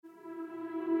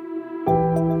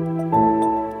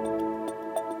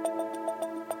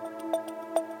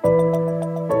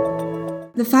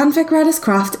The Fanfic Writer's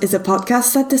Craft is a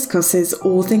podcast that discusses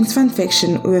all things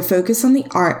fanfiction with a focus on the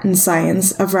art and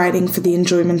science of writing for the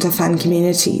enjoyment of fan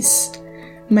communities.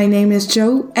 My name is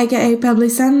Jo, aka Pebbly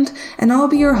Sand, and I'll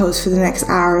be your host for the next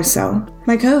hour or so.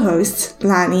 My co-host,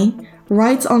 Lani,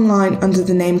 writes online under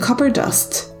the name Copper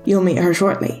Dust. You'll meet her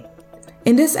shortly.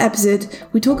 In this episode,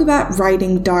 we talk about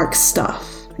writing dark stuff.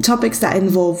 Topics that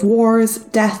involve wars,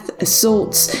 death,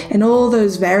 assaults, and all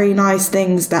those very nice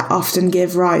things that often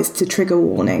give rise to trigger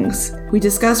warnings. We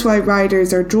discuss why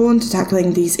writers are drawn to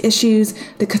tackling these issues,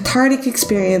 the cathartic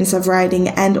experience of writing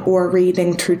and or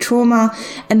reading through trauma,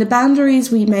 and the boundaries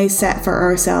we may set for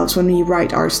ourselves when we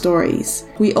write our stories.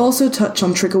 We also touch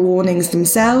on trigger warnings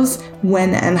themselves,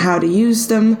 when and how to use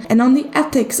them, and on the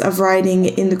ethics of writing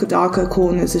in the darker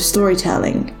corners of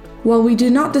storytelling. While we do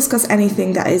not discuss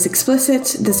anything that is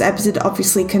explicit, this episode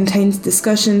obviously contains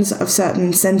discussions of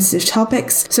certain sensitive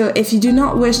topics, so if you do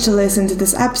not wish to listen to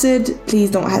this episode,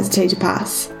 please don't hesitate to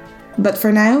pass. But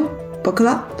for now, buckle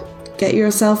up, get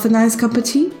yourself a nice cup of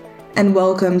tea, and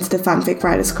welcome to the Fanfic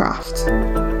Writer's Craft.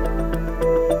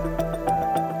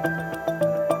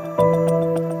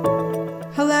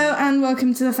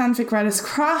 Welcome to the Fanfic Writer's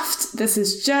Craft. This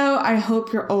is Jo. I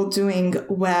hope you're all doing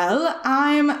well.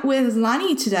 I'm with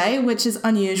Lani today, which is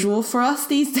unusual for us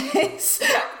these days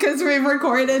because we've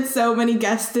recorded so many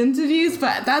guest interviews,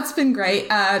 but that's been great.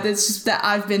 It's just that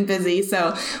I've been busy,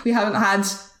 so we haven't had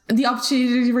the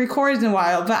opportunity to record in a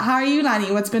while. But how are you,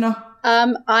 Lani? What's been up?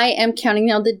 I am counting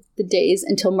down the days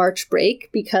until March break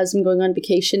because I'm going on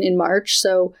vacation in March,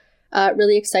 so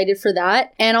really excited for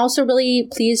that. And also really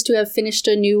pleased to have finished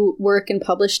a new work and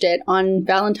published it on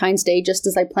Valentine's Day, just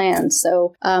as I planned.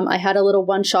 So I had a little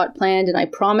one-shot planned, and I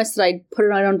promised that I'd put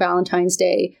it out on Valentine's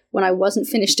Day when I wasn't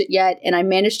finished it yet, and I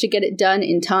managed to get it done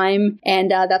in time,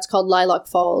 and that's called Lilac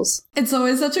Falls. It's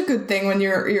always such a good thing when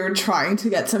you're trying to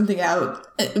get something out,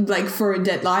 like, for a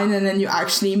deadline, and then you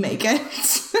actually make it.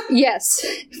 Yes,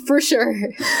 for sure.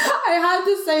 I had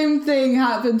the same thing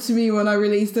happen to me when I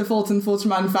released the Fulton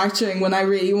Manufacturing, when I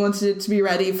really wanted it to be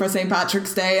ready for St.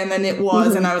 Patrick's Day, and then it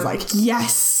was, and I was like,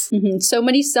 yes! So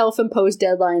many self-imposed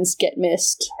deadlines get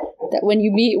missed that when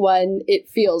you meet one, it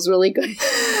feels really good.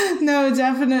 No,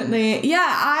 definitely. Yeah,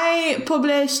 I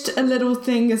published a little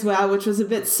thing as well, which was a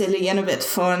bit silly and a bit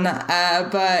fun,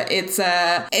 but it's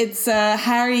a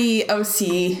Harry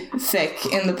OC fic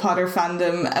in the Potter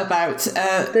fandom about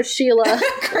the Sheila.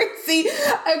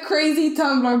 a crazy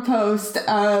Tumblr post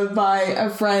by a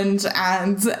friend,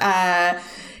 and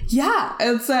yeah,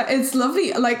 it's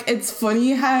lovely. Like, it's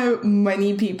funny how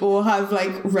many people have,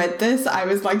 like, read this. I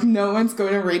was like, no one's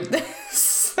going to read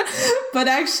this. But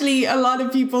actually, a lot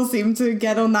of people seem to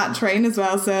get on that train as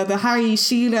well. So the Harry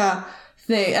Sheila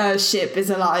ship is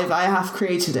alive. I have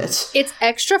created it. It's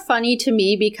extra funny to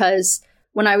me because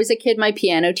when I was a kid, my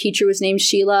piano teacher was named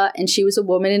Sheila, and she was a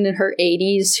woman in her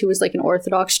 80s who was like an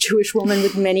Orthodox Jewish woman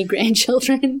with many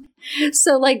grandchildren.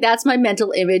 So, like, that's my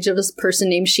mental image of this person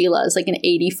named Sheila, as like an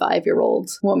 85-year-old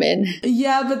woman.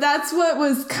 Yeah, but that's what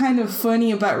was kind of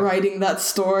funny about writing that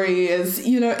story is,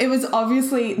 you know, it was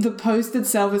obviously, the post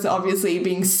itself is obviously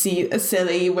being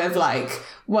silly with, like,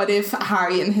 what if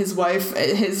Harry and his wife,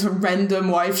 his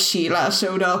random wife Sheila,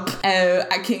 showed up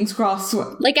at King's Cross?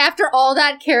 Like, after all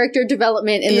that character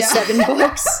development in the 7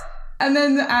 books. And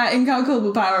then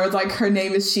Incalculable Power, like, her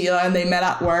name is Sheila, and they met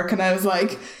at work, and I was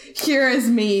like, here is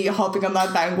me hopping on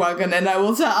that bandwagon, and I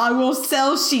will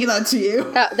sell Sheila to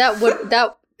you.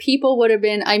 That people would have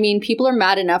been, I mean, people are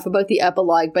mad enough about the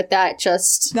epilogue, but that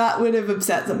would have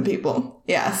upset some people.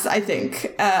 Yes, I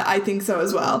think so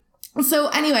as well. So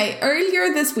anyway,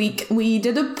 earlier this week, we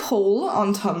did a poll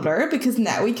on Tumblr, because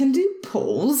now we can do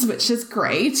polls, which is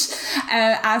great,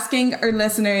 asking our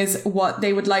listeners what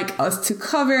they would like us to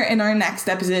cover in our next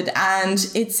episode. And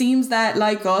it seems that,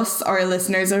 like us, our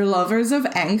listeners are lovers of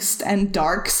angst and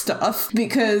dark stuff,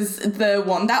 because the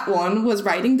one that won was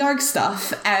writing dark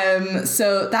stuff.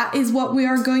 So that is what we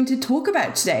are going to talk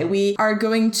about today. We are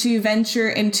going to venture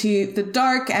into the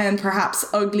dark and perhaps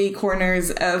ugly corners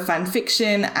of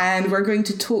fanfiction, and we're going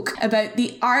to talk about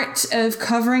the art of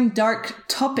covering dark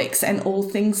topics and all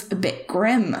things a bit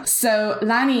grim. So,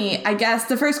 Lani, I guess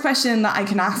the first question that I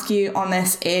can ask you on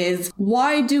this is,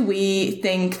 why do we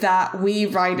think that we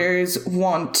writers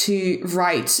want to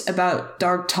write about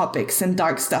dark topics and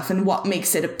dark stuff, and what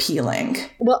makes it appealing?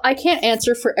 Well, I can't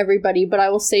answer for everybody, but I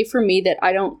will say for me that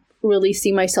I don't really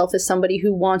see myself as somebody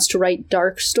who wants to write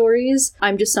dark stories.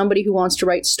 I'm just somebody who wants to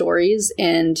write stories,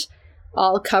 and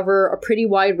I'll cover a pretty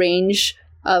wide range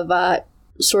of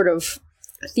sort of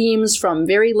themes, from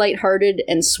very lighthearted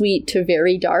and sweet to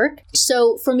very dark.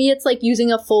 So for me, it's like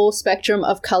using a full spectrum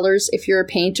of colors if you're a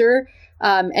painter.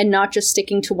 and not just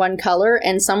sticking to one color.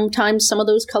 And sometimes some of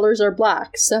those colors are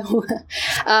black. So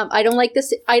I don't like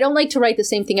this. I don't like to write the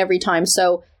same thing every time.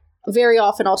 So very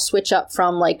often I'll switch up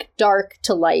from like dark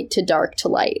to light to dark to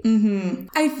light. Mm-hmm.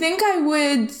 I think I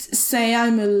would say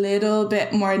I'm a little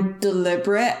bit more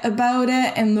deliberate about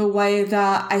it in the way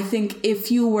that I think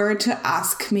if you were to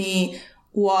ask me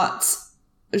what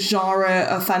genre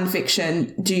of fan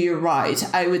fiction do you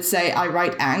write, I would say I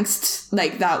write angst.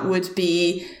 Like that would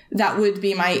be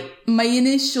my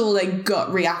initial like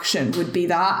gut reaction would be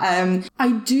that.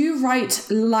 I do write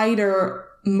lighter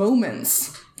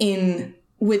moments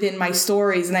within my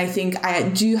stories, and I think I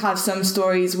do have some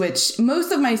stories which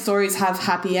most of my stories have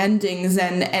happy endings,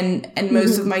 and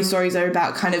most of my stories are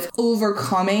about kind of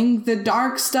overcoming the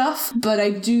dark stuff, but I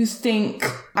do think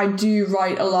I do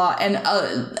write a lot and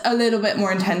a little bit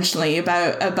more intentionally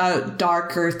about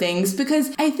darker things,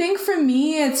 because I think for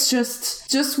me it's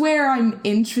just where I'm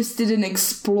interested in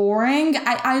exploring.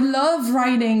 I love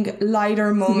writing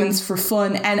lighter moments for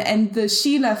fun, and the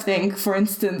Sheila thing, for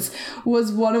instance,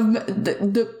 was one of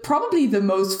the probably the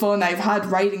most fun I've had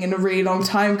writing in a really long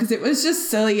time, because it was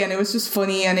just silly and it was just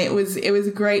funny and it was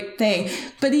a great thing.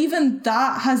 But even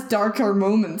that has darker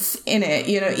moments in it,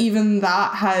 you know. Even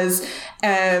that has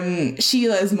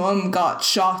Sheila's mum got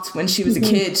shot when she was a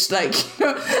kid, like, you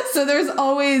know, so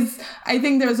I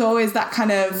think there's always that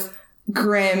kind of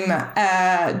grim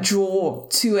draw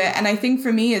to it, and I think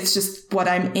for me it's just what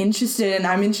I'm interested in.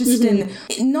 I'm interested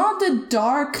in not the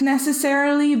dark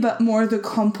necessarily, but more the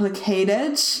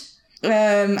complicated.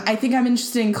 I think I'm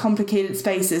interested in complicated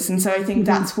spaces, and so I think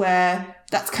that's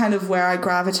kind of where I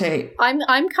gravitate.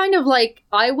 I'm kind of like,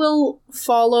 I will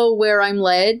follow where I'm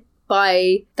led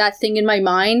by that thing in my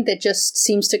mind that just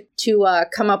seems to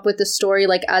come up with the story,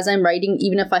 like as I'm writing.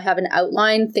 Even if I have an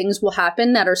outline, things will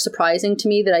happen that are surprising to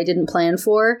me that I didn't plan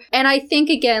for. And I think,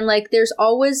 again, like there's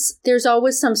always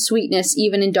some sweetness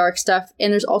even in dark stuff,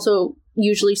 and there's also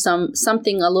usually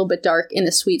something a little bit dark in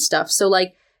the sweet stuff. So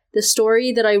like the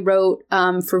story that I wrote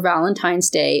for Valentine's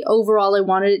Day, overall, I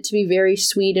wanted it to be very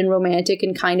sweet and romantic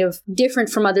and kind of different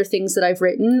from other things that I've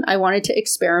written. I wanted to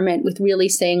experiment with really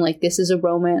saying, like, this is a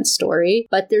romance story.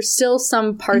 But there's still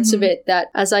some parts of it that,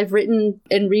 as I've written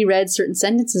and reread certain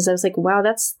sentences, I was like, wow,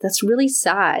 that's really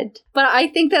sad. But I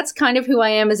think that's kind of who I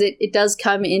am, is it does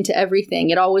come into everything.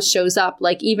 It always shows up.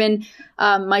 Like even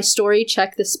my story,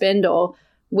 Check the Spindle,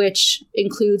 which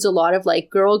includes a lot of like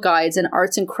girl guides and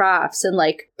arts and crafts and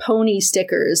like pony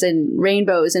stickers and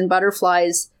rainbows and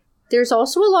butterflies. There's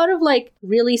also a lot of like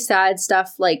really sad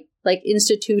stuff, like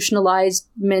institutionalized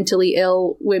mentally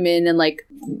ill women and like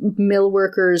mill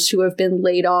workers who have been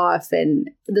laid off. And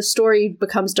the story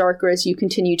becomes darker as you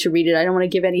continue to read it. I don't want to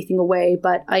give anything away,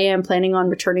 but I am planning on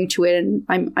returning to it. And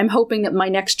I'm hoping that my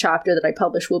next chapter that I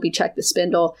publish will be Check the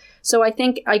Spindle. So I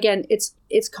think, again, it's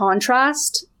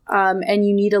contrast. And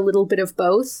you need a little bit of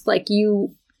both. Like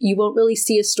you won't really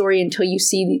see a story until you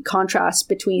see the contrast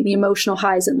between the emotional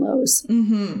highs and lows.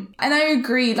 Mm-hmm. And I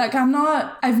agree. Like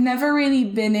I've never really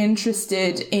been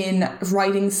interested in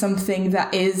writing something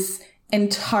that is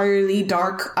entirely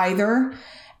dark either.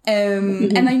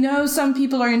 And I know some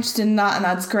people are interested in that, and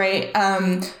that's great.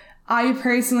 I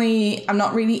personally am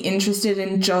not really interested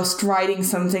in just writing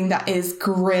something that is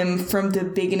grim from the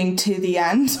beginning to the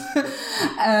end.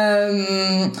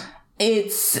 I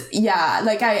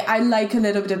like a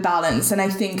little bit of balance, and I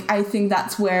think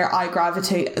that's where I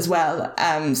gravitate as well.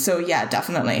 So yeah,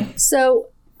 definitely. So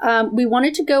we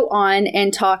wanted to go on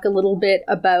and talk a little bit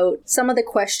about some of the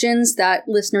questions that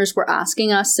listeners were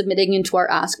asking us, submitting into our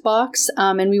Ask box.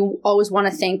 And we always want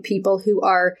to thank people who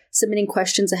are submitting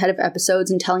questions ahead of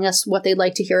episodes and telling us what they'd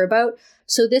like to hear about.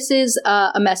 So this is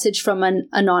a message from an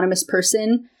anonymous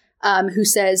person who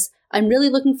says, I'm really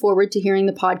looking forward to hearing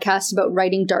the podcast about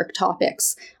writing dark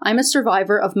topics. I'm a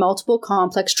survivor of multiple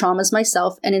complex traumas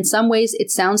myself, and in some ways it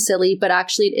sounds silly, but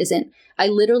actually it isn't. I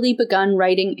literally begun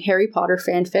writing Harry Potter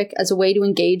fanfic as a way to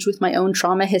engage with my own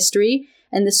trauma history,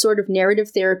 and this sort of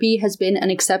narrative therapy has been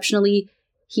an exceptionally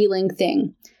healing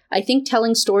thing. I think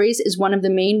telling stories is one of the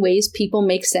main ways people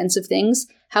make sense of things.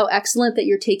 How excellent that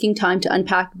you're taking time to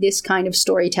unpack this kind of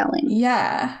storytelling.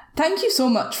 Yeah. Thank you so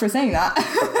much for saying that.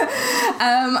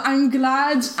 I'm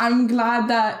glad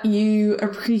that you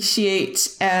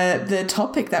appreciate the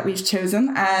topic that we've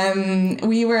chosen.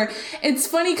 It's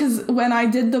funny because when I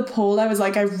did the poll, I was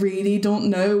like, I really don't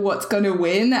know what's going to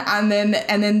win. And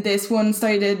then this one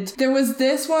started. There was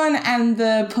this one and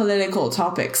the political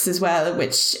topics as well,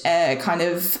 which kind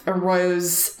of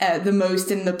arose the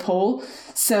most in the poll.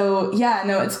 So yeah,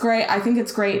 no, it's great. I think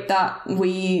it's great that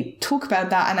we talk about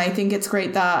that, and I think it's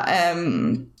great that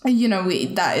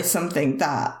that, that is something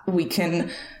that we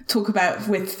can talk about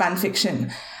with fan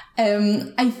fiction.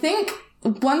 I think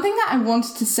one thing that I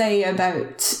wanted to say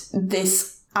about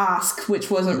this ask,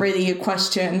 which wasn't really a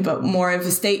question, but more of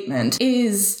a statement,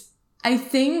 is I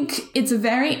think it's a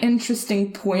very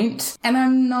interesting point. And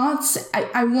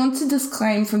I want to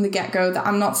disclaim from the get-go that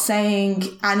I'm not saying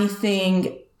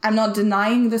anything, I'm not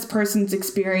denying this person's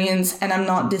experience, and I'm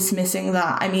not dismissing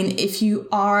that. I mean, if you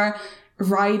are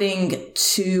writing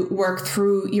to work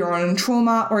through your own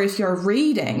trauma, or if you're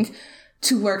reading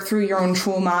to work through your own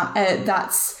trauma,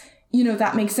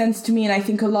 that makes sense to me. And I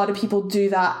think a lot of people do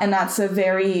that, and that's a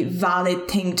very valid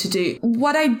thing to do.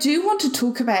 What I do want to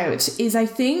talk about is, I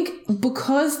think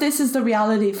because this is the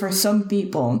reality for some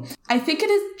people, I think it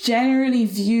is generally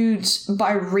viewed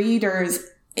by readers,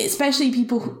 especially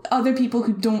other people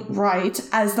who don't write,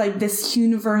 as like this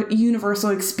universal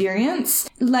experience.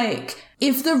 Like,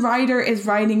 if the writer is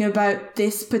writing about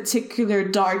this particular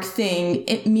dark thing,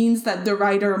 it means that the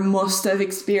writer must have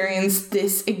experienced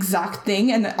this exact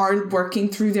thing and are working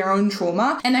through their own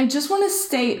trauma. And I just want to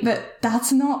state that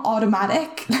that's not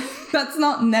automatic. That's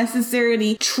not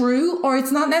necessarily true, or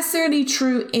it's not necessarily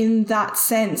true in that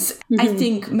sense. Mm-hmm. I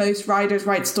think most writers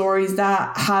write stories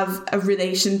that have a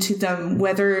relation to them,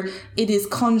 whether it is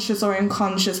conscious or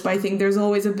unconscious, but I think there's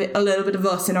always a little bit of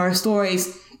us in our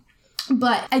stories.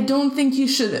 But I don't think you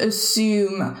should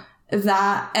assume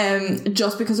that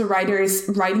just because a writer is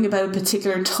writing about a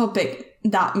particular topic,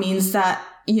 that means that,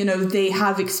 they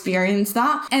have experienced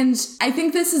that. And I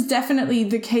think this is definitely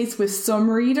the case with some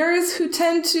readers who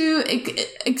tend to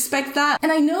expect that.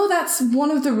 And I know that's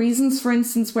one of the reasons, for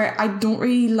instance, where I don't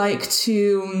really like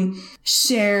to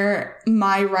share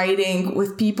my writing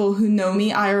with people who know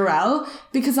me IRL,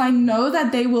 because I know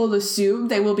that they will assume,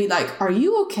 they will be like, are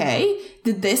you okay?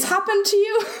 Did this happen to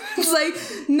you? It's like,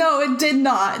 no, it did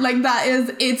not. Like,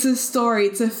 it's a story.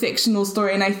 It's a fictional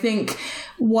story. And I think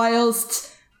whilst,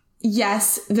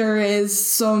 yes, there is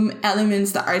some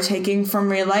elements that are taken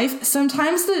from real life,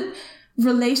 sometimes the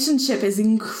relationship is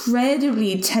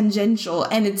incredibly tangential.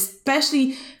 And it's,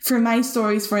 especially for my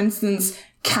stories, for instance,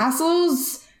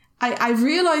 castles, I've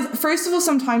realized, first of all,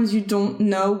 sometimes you don't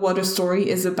know what a story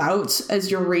is about as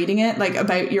you're reading it, like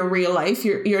about your real life.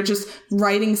 You're just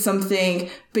writing something,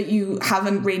 but you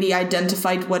haven't really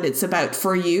identified what it's about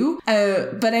for you.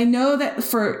 But I know that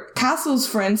for castles,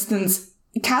 for instance,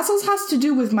 castles has to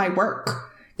do with my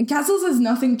work. And castles has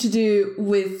nothing to do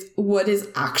with what is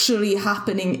actually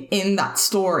happening in that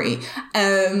story.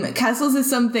 Castles is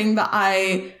something that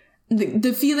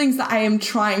the feelings that I am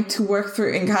trying to work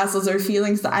through in castles are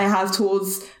feelings that I have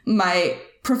towards my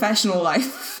professional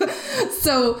life.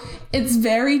 So it's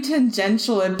very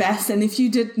tangential at best. And if you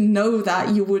didn't know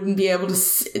that, you wouldn't be able to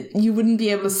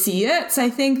see it. So I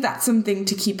think that's something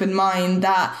to keep in mind,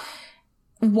 that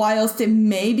whilst it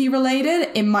may be related,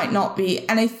 it might not be.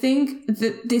 And I think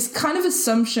that this kind of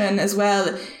assumption as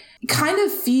well kind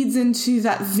of feeds into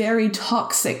that very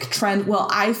toxic trend. Well,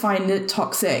 I find it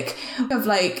toxic, of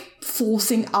like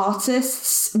wanting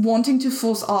to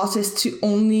force artists to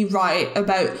only write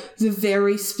about the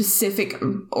very specific,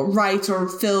 write or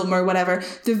film or whatever,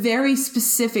 the very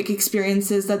specific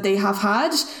experiences that they have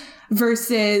had,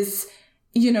 versus,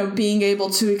 being able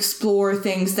to explore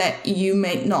things that you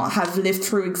may not have lived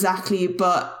through exactly,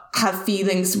 but have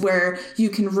feelings where you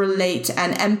can relate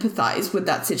and empathize with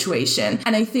that situation.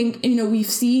 And I think, we've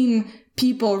seen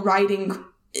people writing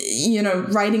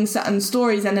certain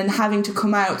stories and then having to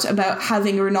come out about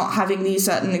having or not having these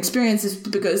certain experiences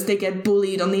because they get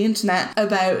bullied on the internet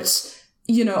about,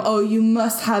 oh, you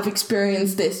must have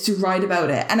experienced this to write about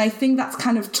it. And I think that's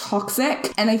kind of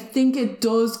toxic. And I think it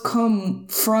does come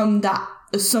from that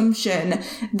assumption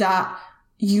that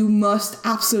you must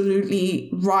absolutely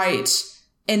write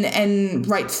and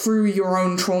write through your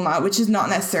own trauma, which is not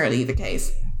necessarily the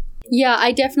case. Yeah,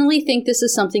 I definitely think this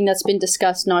is something that's been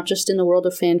discussed not just in the world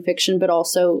of fan fiction, but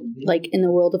also like in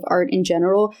the world of art in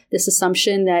general. This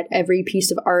assumption that every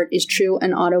piece of art is true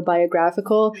and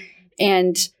autobiographical,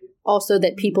 and also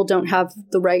that people don't have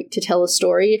the right to tell a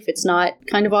story if it's not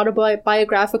kind of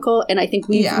autobiographical. And I think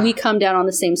we come down on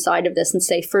the same side of this and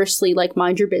say, firstly, like,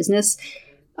 mind your business.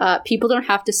 People don't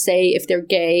have to say if they're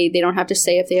gay. They don't have to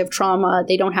say if they have trauma.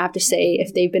 They don't have to say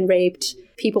if they've been raped.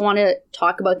 People want to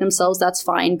talk about themselves, that's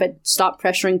fine, but stop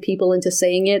pressuring people into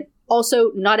saying it.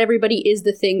 Also, not everybody is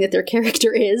the thing that their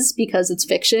character is because it's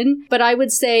fiction. But I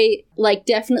would say, like,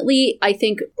 definitely, I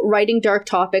think writing dark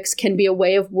topics can be a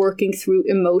way of working through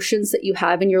emotions that you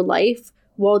have in your life,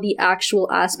 while the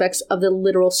actual aspects of the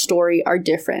literal story are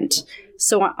different.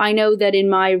 So I know that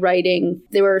in my writing,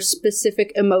 there are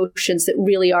specific emotions that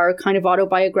really are kind of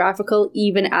autobiographical,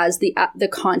 even as the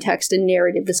context and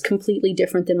narrative is completely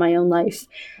different than my own life.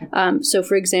 So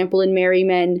for example, in Merry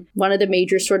Men, one of the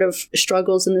major sort of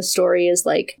struggles in the story is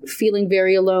like feeling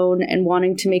very alone and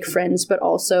wanting to make friends, but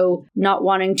also not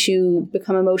wanting to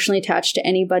become emotionally attached to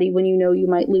anybody when you know you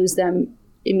might lose them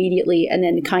immediately, and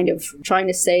then kind of trying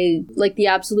to say like the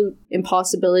absolute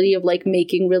impossibility of like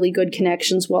making really good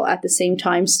connections while at the same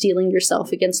time steeling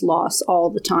yourself against loss all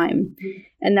the time.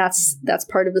 And that's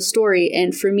part of the story.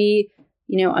 And for me,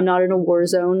 you know, I'm not in a war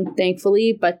zone,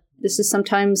 thankfully, but this is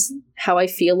sometimes how I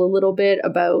feel a little bit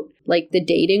about like the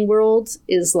dating world,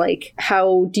 is like,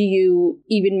 how do you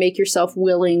even make yourself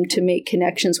willing to make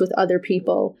connections with other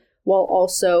people while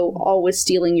also always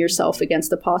steeling yourself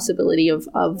against the possibility of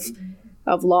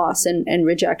loss and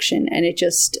rejection. And it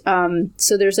just,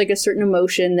 so there's like a certain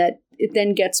emotion that it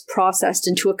then gets processed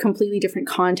into a completely different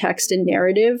context and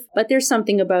narrative. But there's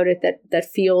something about it that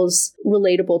feels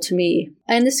relatable to me.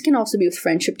 And this can also be with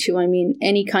friendship too. I mean,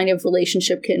 any kind of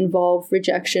relationship can involve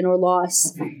rejection or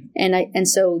loss. And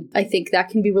so I think that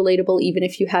can be relatable even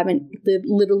if you haven't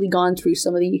literally gone through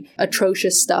some of the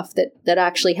atrocious stuff that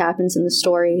actually happens in the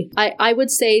story. I would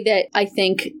say that I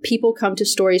think people come to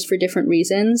stories for different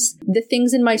reasons. The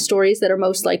things in my stories that are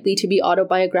most likely to be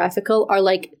autobiographical are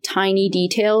like tiny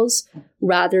details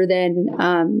rather than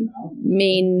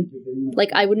main.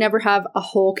 Like, I would never have a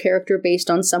whole character based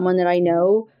on someone that I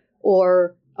know,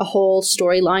 or a whole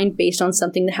storyline based on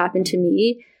something that happened to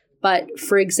me. But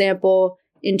for example,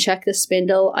 in Check the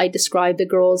Spindle, I described the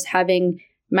girls having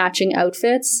matching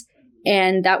outfits,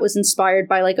 and that was inspired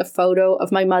by like a photo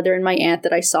of my mother and my aunt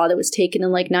that I saw that was taken in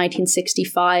like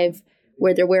 1965,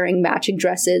 where they're wearing matching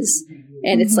dresses,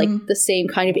 and it's like the same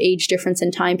kind of age difference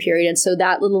and time period. And so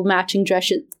that little matching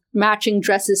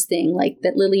dresses thing, like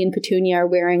that Lily and Petunia are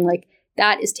wearing, like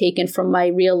that is taken from my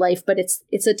real life, but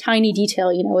it's a tiny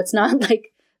detail, you know, it's not like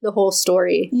the whole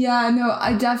story. Yeah, no,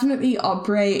 I definitely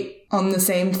operate on the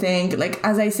same thing. Like,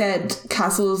 as I said,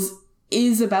 Castles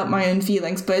is about my own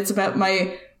feelings, but it's about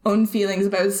my own feelings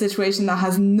about a situation that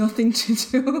has nothing to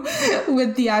do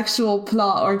with the actual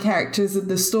plot or characters of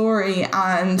the story.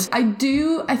 And I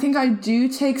think I do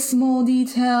take small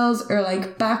details or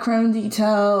like background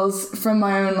details from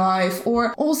my own life,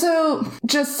 or also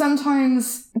just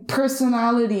sometimes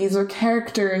personalities or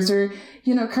characters, or,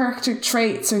 you know, character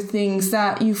traits or things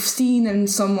that you've seen in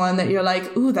someone that you're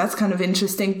like, ooh, that's kind of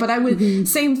interesting. But I would,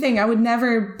 same thing, I would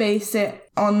never base it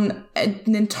on an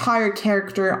entire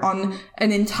character, on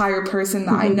an entire person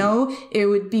that I know. It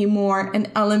would be more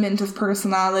an element of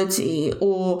personality,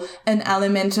 or an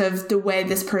element of the way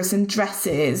this person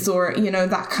dresses, or, you know,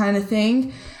 that kind of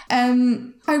thing.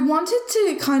 I wanted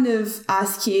to kind of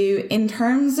ask you, in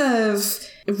terms of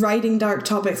writing dark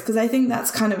topics, because I think that's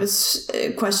kind of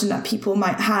a question that people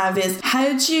might have, is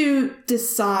how do you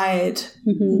decide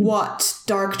what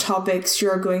dark topics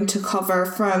you're going to cover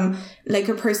from like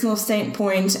a personal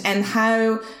standpoint, and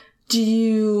how do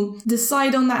you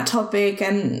decide on that topic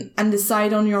and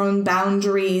decide on your own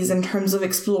boundaries in terms of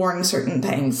exploring certain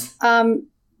things?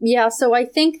 Yeah, so I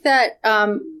think that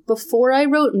before I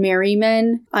wrote Merry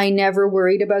Men, I never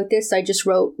worried about this. I just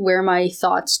wrote where my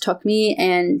thoughts took me,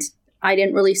 and I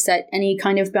didn't really set any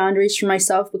kind of boundaries for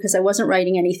myself because I wasn't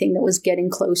writing anything that was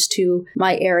getting close to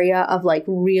my area of like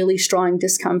really strong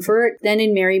discomfort. Then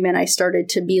in Merry Men, I started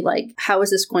to be like, how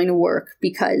is this going to work?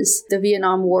 Because the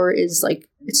Vietnam War is like,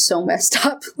 it's so messed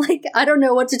up. Like, I don't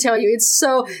know what to tell you. It's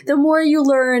so, the more you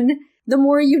learn, the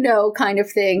more you know, kind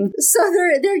of thing. So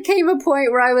there came a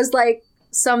point where I was like,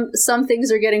 some things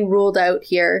are getting ruled out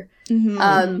here.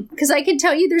 Because I can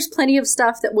tell you there's plenty of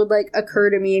stuff that would like occur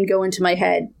to me and go into my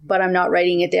head, but I'm not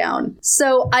writing it down.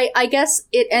 So I guess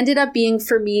it ended up being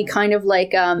for me kind of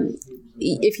like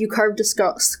if you carved a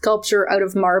sculpture out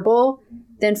of marble,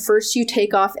 then first you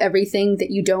take off everything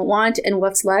that you don't want, and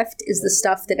what's left is the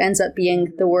stuff that ends up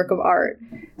being the work of art.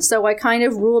 So I kind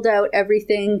of ruled out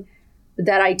everything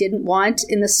that I didn't want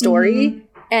in the story.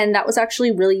 And that was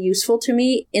actually really useful to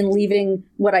me in leaving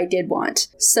what I did want.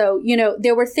 So, you know,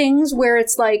 there were things where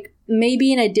it's like,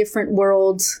 maybe in a different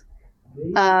world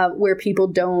where people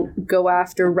don't go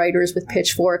after writers with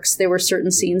pitchforks, there were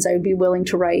certain scenes I would be willing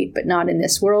to write, but not in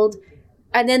this world.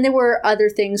 And then there were other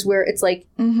things where it's like,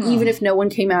 even if no one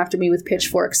came after me with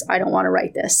pitchforks, I don't want to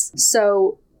write this.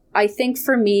 So I think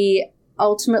for me,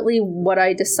 ultimately, what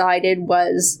I decided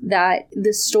was that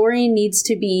the story needs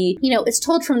to be, you know, it's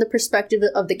told from the perspective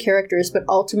of the characters, but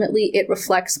ultimately it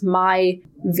reflects my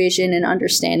vision and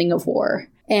understanding of war.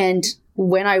 And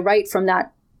when I write from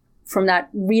that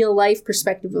real life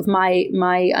perspective of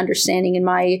my understanding and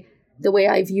my the way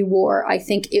I view war, I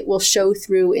think it will show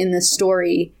through in the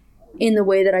story in the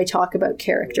way that I talk about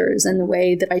characters and the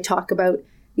way that I talk about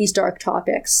these dark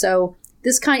topics. So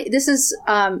this is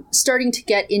starting to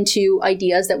get into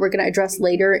ideas that we're going to address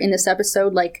later in this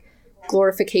episode, like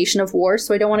glorification of war.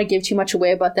 So I don't want to give too much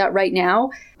away about that right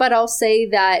now, but I'll say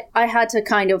that I had to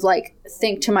kind of like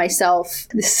think to myself,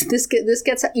 this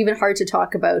gets even hard to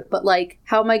talk about, but like,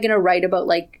 how am I going to write about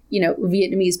like, you know,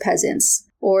 Vietnamese peasants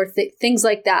or things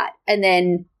like that? And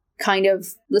then kind of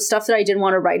the stuff that I didn't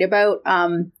want to write about,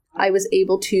 I was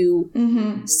able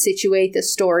to situate the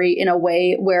story in a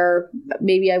way where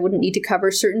maybe I wouldn't need to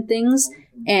cover certain things.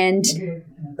 And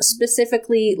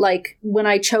specifically, like when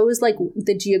I chose like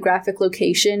the geographic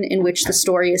location in which the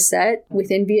story is set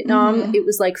within Vietnam, it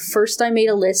was like first I made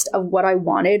a list of what I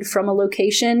wanted from a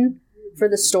location for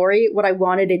the story, what I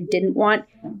wanted and didn't want.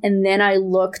 And then I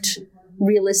looked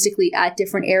realistically at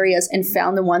different areas and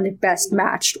found the one that best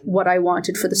matched what I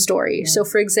wanted for the story. So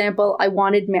for example, I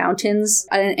wanted mountains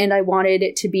and I wanted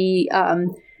it to be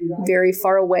very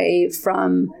far away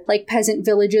from like peasant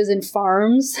villages and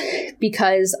farms,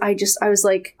 because I was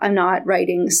like, I'm not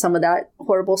writing some of that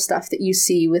horrible stuff that you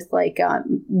see with like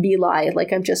My Lai.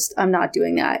 Like I'm not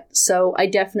doing that. So I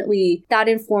definitely, that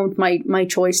informed my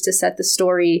choice to set the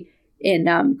story in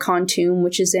Kon Tum,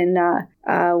 which is in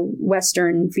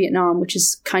Western Vietnam, which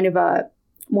is kind of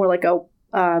more like a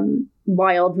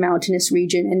wild mountainous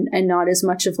region and not as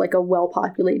much of like a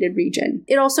well-populated region.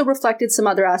 It also reflected some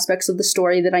other aspects of the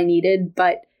story that I needed,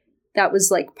 but that was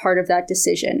like part of that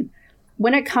decision.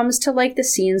 When it comes to like the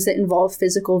scenes that involve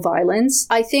physical violence,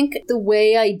 I think the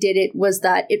way I did it was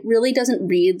that it really doesn't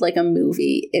read like a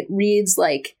movie. It reads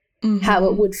like how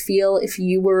it would feel if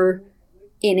you were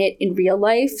in it in real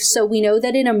life. So we know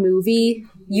that in a movie,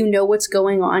 you know what's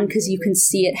going on because you can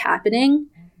see it happening,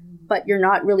 but you're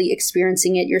not really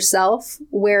experiencing it yourself.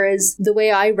 Whereas the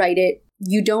way I write it,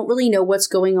 you don't really know what's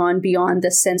going on beyond the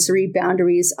sensory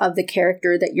boundaries of the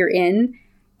character that you're in.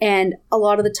 And a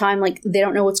lot of the time, like, they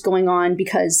don't know what's going on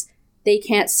because they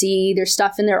can't see, there's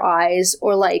stuff in their eyes,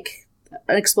 or like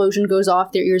an explosion goes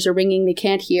off, their ears are ringing, they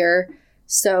can't hear.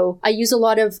 So I use a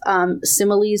lot of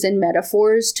similes and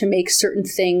metaphors to make certain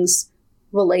things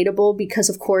relatable because,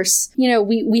 of course, you know,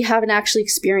 we haven't actually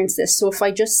experienced this. So if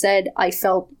I just said I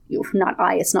felt,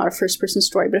 it's not a first person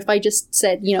story, but if I just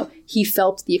said, you know, he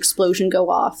felt the explosion go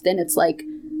off, then it's like,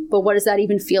 but what does that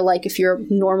even feel like if you're a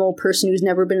normal person who's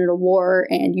never been in a war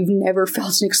and you've never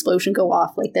felt an explosion go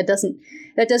off? Like that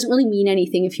doesn't really mean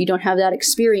anything if you don't have that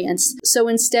experience. So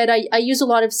instead, I use a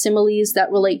lot of similes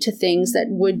that relate to things that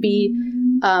would be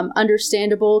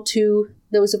understandable to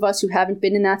those of us who haven't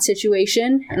been in that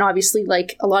situation. And obviously,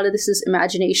 like, a lot of this is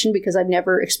imagination because I've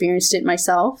never experienced it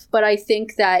myself. But I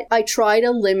think that I try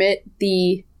to limit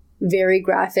the very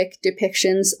graphic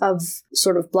depictions of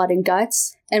sort of blood and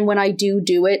guts. And when I do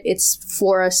it, it's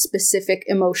for a specific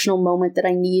emotional moment that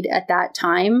I need at that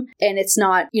time. And it's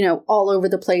not, you know, all over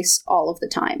the place all of the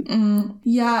time.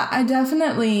 Yeah, I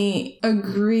definitely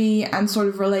agree and sort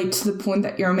of relate to the point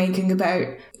that you're making about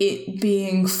it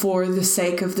being for the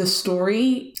sake of the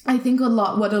story. I think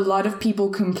what a lot of people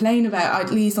complain about,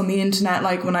 at least on the internet,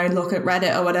 like when I look at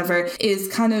Reddit or whatever, is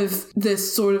kind of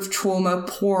this sort of trauma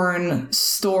porn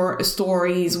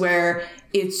stories where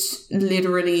it's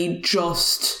literally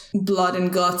just blood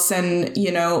and guts and,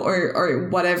 you know, or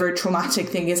whatever traumatic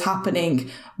thing is happening,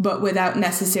 but without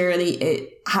necessarily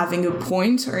it having a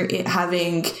point or it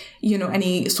having, you know,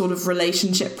 any sort of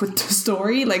relationship with the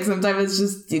story. Like sometimes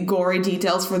it's just gory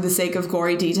details for the sake of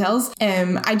gory details.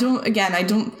 I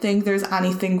don't think there's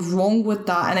anything wrong with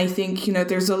that. And I think, you know,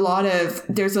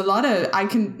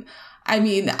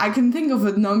 I can think of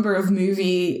a number of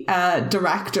movie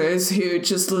directors who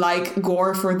just like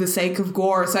gore for the sake of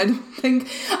gore. So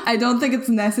I don't think it's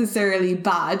necessarily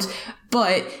bad,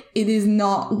 but it is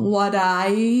not what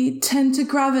I tend to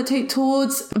gravitate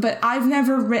towards. But I've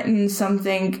never written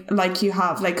something like you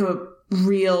have, like a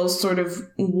real sort of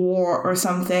war or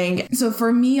something. So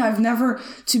for me,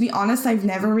 to be honest, I've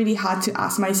never really had to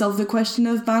ask myself the question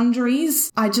of boundaries.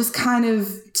 I just kind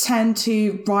of tend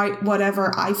to write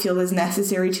whatever I feel is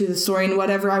necessary to the story and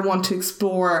whatever I want to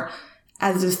explore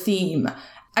as a theme.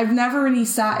 I've never really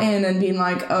sat in and been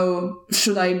like, oh,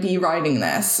 should I be writing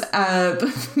this?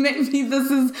 Maybe this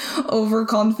is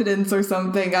overconfidence or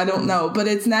something, I don't know. But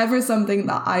it's never something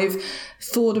that I've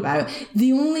thought about.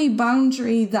 The only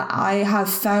boundary that I have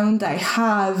found I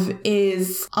have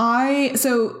is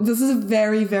so this is a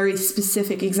very, very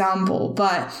specific example,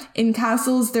 but in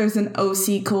Castles, there's an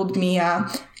OC called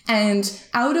Mia. And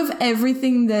out of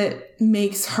everything that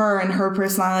makes her and her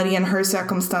personality and her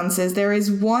circumstances, there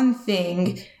is one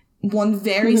thing one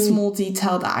very small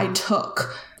detail that I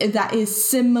took that is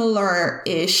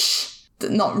similar-ish,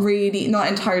 not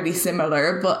entirely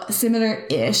similar, but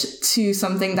similar-ish to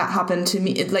something that happened to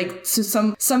me, like to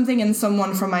something in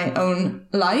someone from my own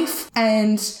life.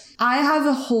 And I have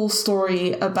a whole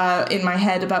story in my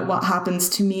head about what happens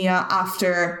to Mia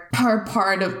after her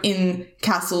part in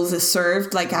Castles is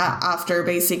served, like after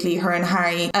basically her and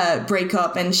Harry break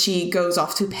up and she goes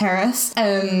off to Paris.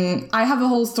 I have a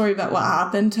whole story about what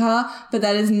happened to her, but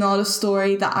that is not a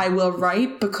story that I will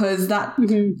write, because that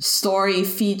story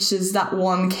features that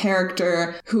one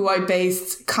character who I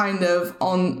based kind of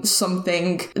on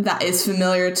something that is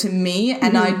familiar to me,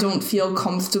 and I don't feel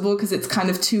comfortable because it's kind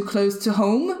of too close to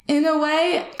home in a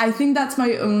way. I think that's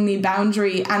my only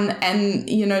boundary, and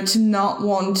you know, to not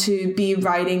want to be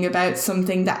writing about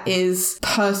something that is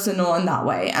personal in that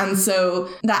way. And so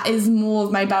that is more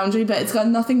of my boundary, but it's got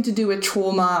nothing to do with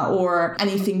trauma or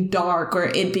anything dark or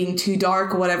it being too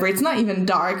dark or whatever. It's not even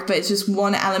dark, but it's just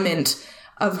one element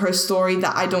of her story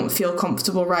that I don't feel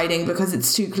comfortable writing because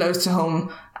it's too close to home.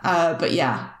 But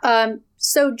yeah.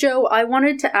 So Joe, I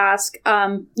wanted to ask,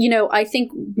 you know, I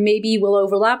think maybe we'll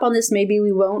overlap on this, maybe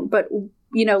we won't, but,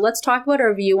 you know, let's talk about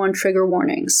our view on trigger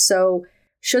warnings. So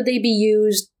should they be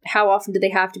used? How often do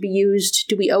they have to be used?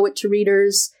 Do we owe it to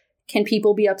readers? Can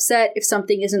people be upset if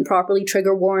something isn't properly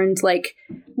trigger warned? Like,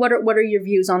 what are your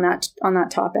views on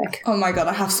that topic? Oh my God,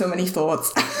 I have so many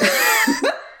thoughts.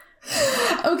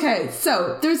 Okay,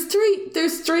 so there's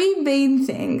three main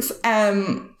things.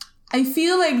 I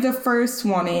feel like the first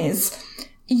one is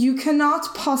you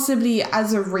cannot possibly,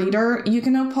 as a reader, you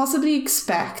cannot possibly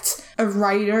expect a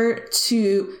writer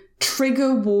to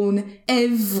trigger warn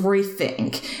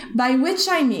everything. By which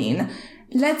I mean,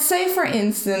 let's say, for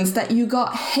instance, that you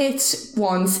got hit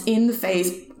once in the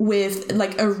face with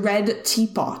like a red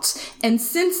teapot, and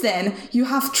since then you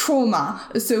have trauma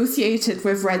associated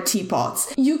with red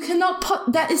teapots. You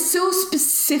cannot that is so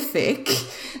specific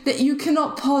that you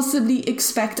cannot possibly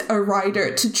expect a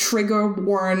writer to trigger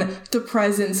warn the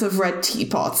presence of red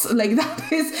teapots. Like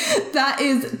that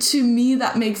is to me,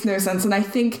 that makes no sense. And I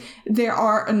think there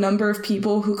are a number of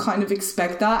people who kind of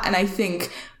expect that, and I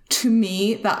think, to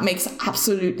me, that makes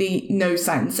absolutely no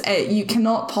sense. You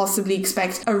cannot possibly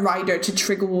expect a writer to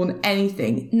trigger warn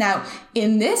anything. Now,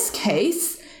 in this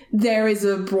case, there is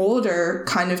a broader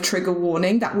kind of trigger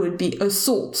warning that would be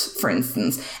assault, for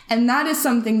instance. And that is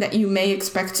something that you may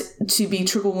expect to be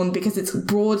trigger warned because it's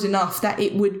broad enough that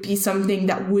it would be something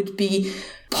that would be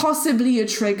possibly a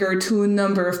trigger to a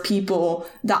number of people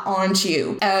that aren't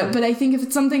you. But I think if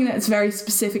it's something that's very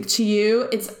specific to you,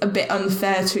 it's a bit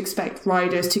unfair to expect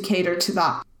writers to cater to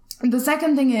that. The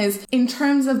second thing is, in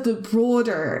terms of the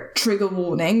broader trigger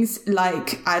warnings,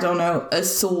 like, I don't know,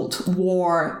 assault,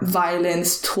 war,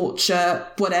 violence, torture,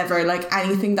 whatever, like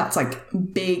anything that's like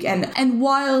big and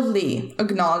wildly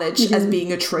acknowledged as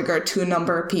being a trigger to a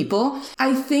number of people,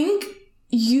 I think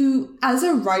you, as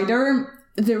a writer,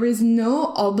 there is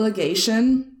no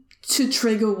obligation to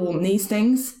trigger warn these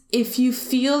things. If you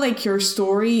feel like your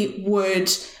story would,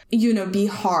 you know, be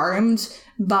harmed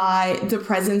by the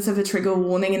presence of a trigger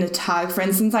warning in a tag, for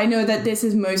instance. I know that this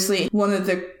is mostly one of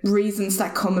the reasons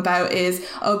that come about is,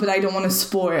 oh, but I don't want to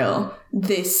spoil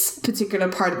this particular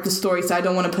part of the story, so I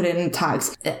don't want to put it in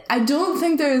tags. I don't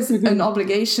think there's an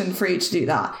obligation for you to do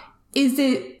that. Is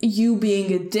it you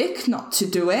being a dick not to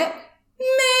do it?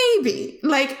 Maybe.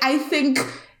 Like, I think,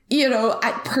 you know,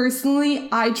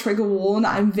 I trigger warn,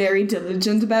 I'm very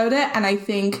diligent about it, and I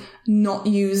think not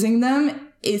using them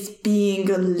is being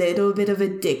a little bit of a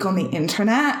dick on the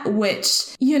internet,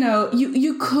 which, you know,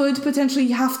 you could potentially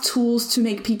have tools to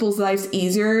make people's lives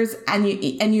easier,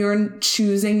 and you're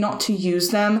choosing not to use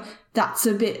them. That's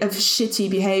a bit of shitty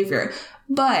behavior.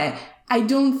 But I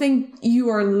don't think you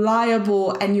are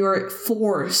liable and you're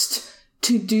forced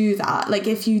to do that. Like,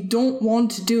 if you don't want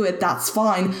to do it, that's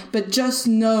fine, but just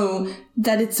know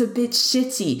that it's a bit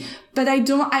shitty. But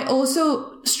I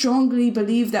also strongly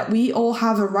believe that we all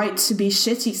have a right to be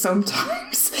shitty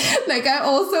sometimes. Like, I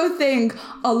also think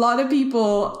a lot of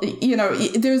people, you know,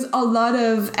 there's a lot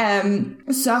of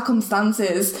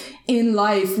circumstances in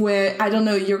life where, I don't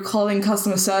know, you're calling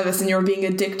customer service and you're being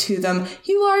a dick to them.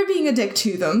 You are being a dick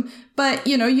to them, but,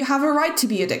 you know, you have a right to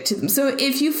be a dick to them. So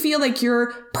if you feel like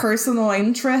your personal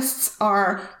interests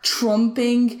are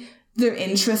trumping the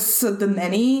interests of the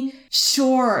many,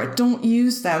 sure, don't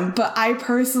use them. But I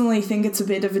personally think it's a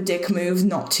bit of a dick move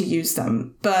not to use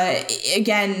them. But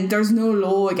again, there's no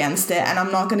law against it, and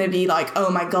I'm not going to be like, oh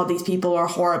my God, these people are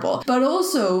horrible. But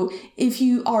also, if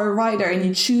you are a writer and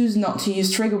you choose not to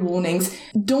use trigger warnings,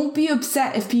 don't be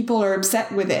upset if people are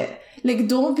upset with it. like,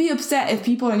 don't be upset if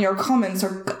people in your comments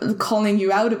are calling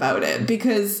you out about it,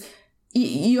 because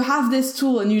you have this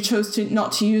tool and you chose to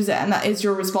not to use it, and that is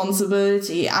your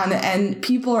responsibility, and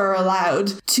people are allowed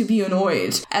to be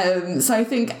annoyed. So I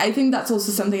think that's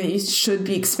also something that you should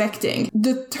be expecting.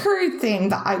 The third thing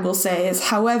that I will say is,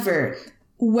 however,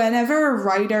 whenever a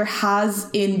writer has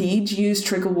indeed used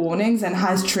trigger warnings and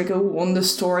has trigger warned the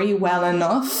story well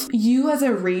enough, you as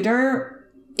a reader,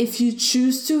 if you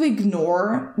choose to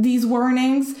ignore these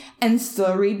warnings and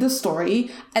still read the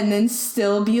story and then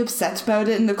still be upset about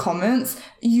it in the comments,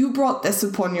 you brought this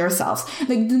upon yourselves.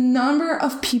 Like, the number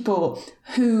of people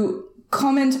who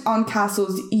comment on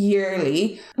Castles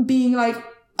yearly being like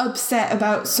upset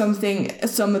about some of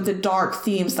the dark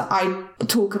themes that I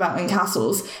talk about in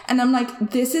Castles, and I'm like,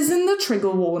 this is in the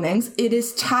trigger warnings, it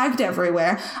is tagged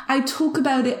everywhere, I talk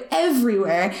about it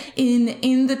everywhere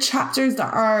in the chapters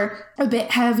that are a bit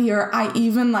heavier. I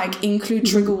even like include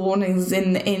trigger warnings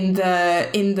in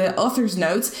the author's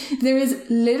notes. There is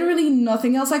literally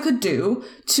nothing else I could do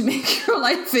to make your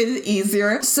life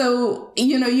easier. So,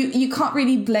 you know, you can't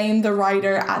really blame the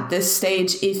writer at this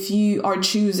stage if you are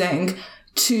choosing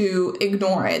to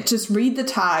ignore it. Just read the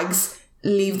tags,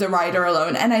 leave the writer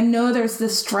alone. And I know there's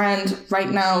this trend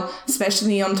right now,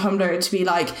 especially on Tumblr, to be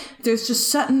like, there's just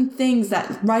certain things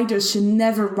that writers should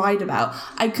never write about.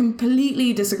 I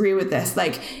completely disagree with this.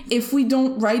 Like, if we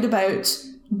don't write about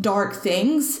dark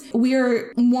things,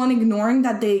 we're ignoring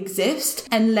that they exist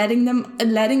and letting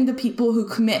the people who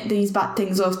commit these bad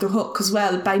things off the hook as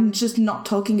well by just not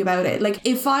talking about it. Like,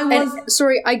 if I was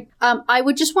I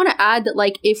would just want to add that,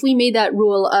 like, if we made that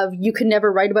rule of you can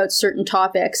never write about certain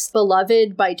topics,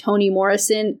 Beloved by Toni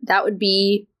Morrison, that would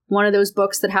be one of those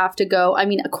books that have to go. I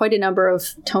mean, quite a number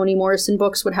of Toni Morrison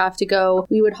books would have to go.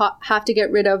 We would have to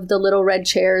get rid of The Little Red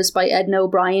Chairs by Edna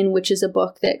O'Brien, which is a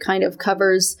book that kind of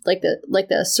covers like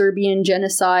the Serbian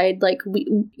genocide. Like,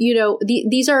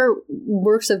 these are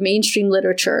works of mainstream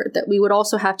literature that we would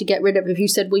also have to get rid of if you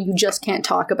said, well, you just can't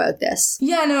talk about this.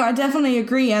 Yeah, no, I definitely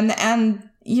agree. And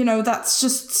you know, that's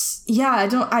just, yeah,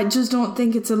 I just don't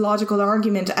think it's a logical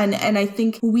argument. And I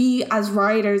think we as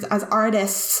writers, as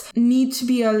artists, need to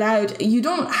be allowed, you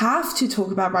don't have to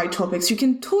talk about right topics. You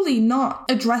can totally not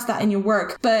address that in your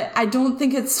work. But I don't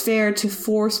think it's fair to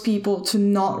force people to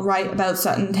not write about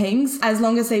certain things. As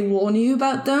long as they warn you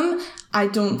about them, I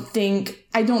don't think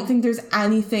there's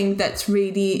anything that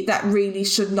really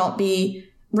should not be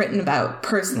written about,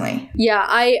 personally. Yeah,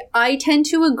 I tend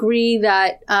to agree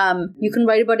that you can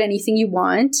write about anything you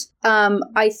want.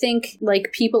 I think,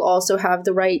 like, people also have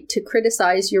the right to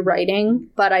criticize your writing,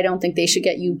 but I don't think they should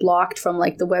get you blocked from,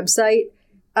 like, the website.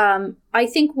 I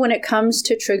think when it comes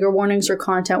to trigger warnings or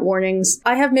content warnings,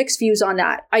 I have mixed views on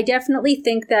that. I definitely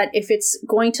think that if it's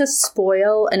going to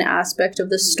spoil an aspect of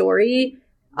the story,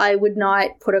 I would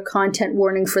not put a content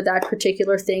warning for that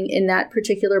particular thing in that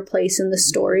particular place in the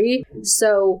story.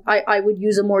 So I would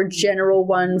use a more general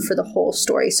one for the whole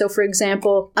story. So, for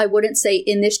example, I wouldn't say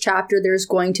in this chapter there's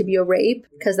going to be a rape,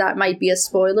 because that might be a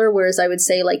spoiler. Whereas I would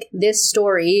say, like, this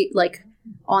story, like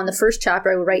on the first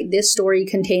chapter, I would write, this story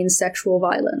contains sexual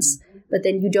violence. But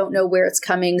then you don't know where it's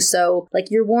coming. So,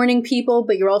 like, you're warning people,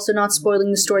 but you're also not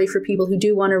spoiling the story for people who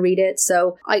do want to read it.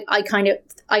 So I kind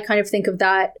of think of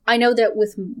that. I know that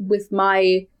with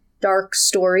my dark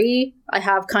story, I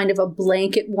have kind of a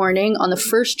blanket warning on the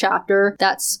first chapter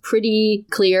that's pretty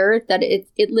clear, that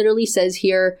it literally says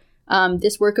here,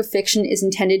 this work of fiction is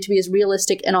intended to be as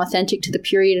realistic and authentic to the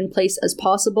period and place as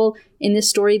possible. In this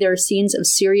story, there are scenes of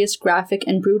serious, graphic,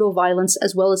 and brutal violence,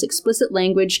 as well as explicit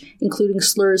language, including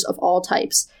slurs of all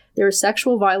types. There is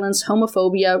sexual violence,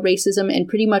 homophobia, racism, and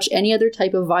pretty much any other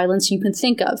type of violence you can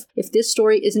think of. If this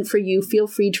story isn't for you, feel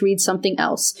free to read something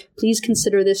else. Please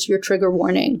consider this your trigger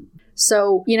warning.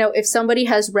 So, you know, if somebody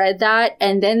has read that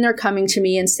and then they're coming to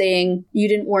me and saying, you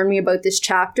didn't warn me about this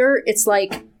chapter, it's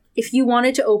like, if you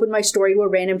wanted to open my story to a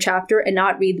random chapter and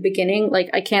not read the beginning, like,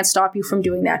 I can't stop you from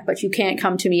doing that, but you can't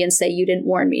come to me and say you didn't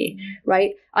warn me,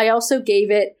 right? I also gave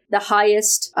it the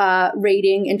highest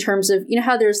rating in terms of, you know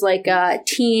how there's like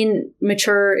teen,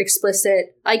 mature,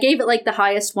 explicit. I gave it like the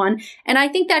highest one. And I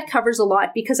think that covers a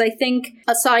lot, because I think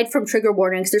aside from trigger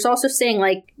warnings, there's also saying,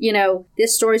 like, you know,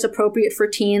 this story is appropriate for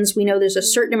teens. We know there's a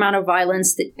certain amount of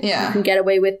violence that you can get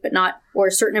away with, but not, or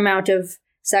a certain amount of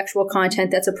sexual content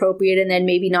that's appropriate, and then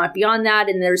maybe not beyond that.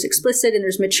 And there's explicit, and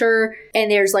there's mature, and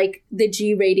there's like the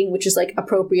G rating, which is like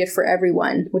appropriate for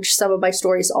everyone, which some of my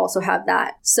stories also have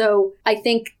that. So I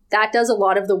think that does a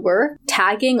lot of the work.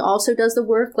 Tagging also does the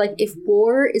work. Like, if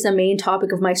war is a main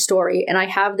topic of my story and I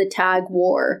have the tag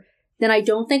war, then I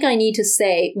don't think I need to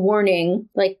say, warning,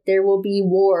 like there will be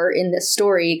war in this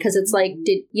story, because it's like,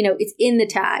 it's in the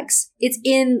tags. It's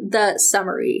in the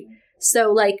summary.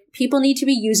 So like people need to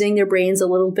be using their brains a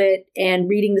little bit and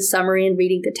reading the summary and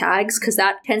reading the tags, because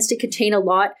that tends to contain a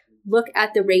lot. Look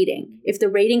at the rating. If the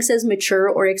rating says mature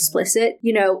or explicit,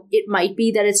 it might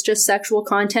be that it's just sexual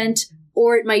content,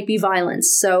 or it might be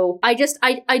violence. So I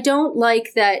don't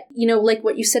like that, like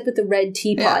what you said with the red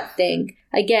teapot thing.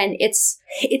 Again,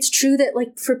 it's true that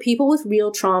like for people with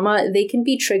real trauma, they can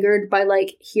be triggered by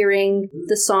like hearing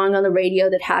the song on the radio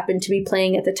that happened to be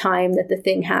playing at the time that the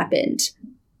thing happened.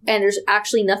 And there's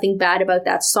actually nothing bad about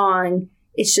that song.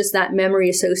 It's just that memory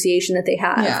association that they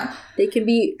have. Yeah. They can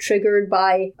be triggered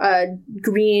by a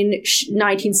green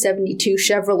 1972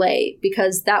 Chevrolet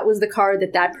because that was the car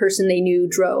that person they knew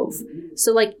drove.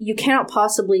 So, like, you cannot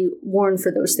possibly warn for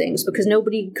those things because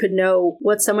nobody could know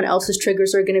what someone else's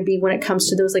triggers are going to be when it comes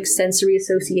to those, like, sensory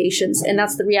associations. And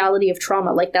that's the reality of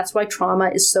trauma. Like, that's why trauma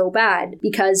is so bad,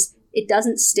 because it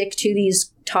doesn't stick to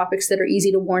these topics that are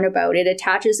easy to warn about. It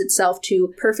attaches itself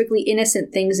to perfectly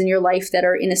innocent things in your life that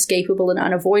are inescapable and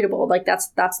unavoidable. Like that's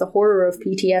the horror of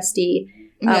PTSD,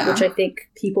 which I think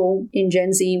people in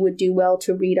Gen Z would do well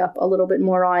to read up a little bit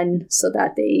more on so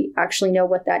that they actually know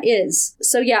what that is.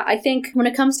 So yeah, I think when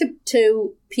it comes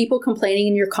to people complaining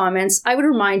in your comments, I would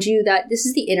remind you that this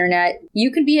is the internet. You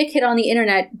can be a kid on the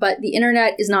internet, but the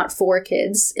internet is not for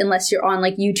kids unless you're on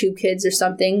like YouTube Kids or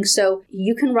something. So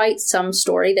you can write some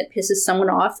story that pisses someone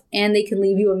off and they can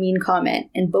leave you a mean comment.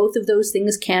 And both of those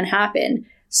things can happen.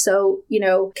 So,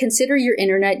 consider your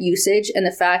internet usage and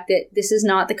the fact that this is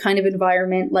not the kind of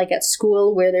environment like at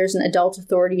school where there's an adult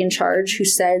authority in charge who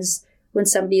says when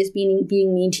somebody is being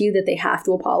mean to you that they have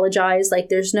to apologize. Like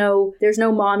there's no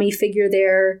mommy figure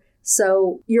there.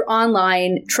 So you're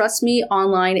online. Trust me,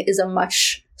 online is a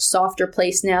much softer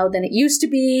place now than it used to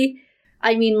be.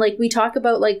 I mean, like we talk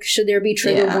about like, should there be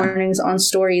trigger warnings on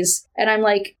stories? And I'm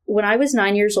like, when I was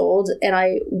 9 years old and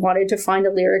I wanted to find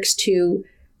the lyrics to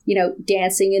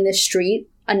Dancing in the Street,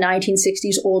 a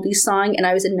 1960s oldies song, and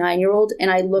I was a 9-year-old and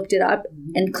I looked it up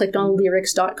and clicked on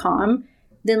lyrics.com,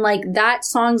 then like that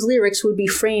song's lyrics would be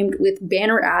framed with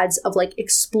banner ads of like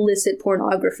explicit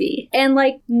pornography. And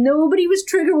like nobody was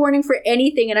trigger warning for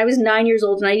anything. And I was 9 years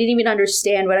old and I didn't even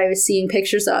understand what I was seeing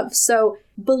pictures of. So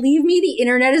believe me, the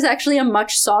internet is actually a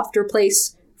much softer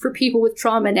place for people with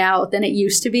trauma now than it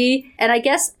used to be. And I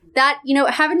guess that,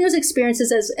 having those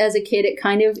experiences as a kid, it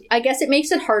kind of, I guess it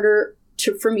makes it harder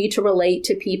for me to relate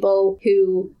to people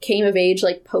who came of age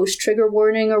like post trigger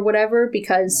warning or whatever,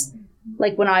 because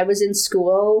like when I was in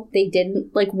school, they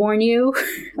didn't like warn you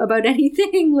about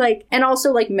anything. Like, and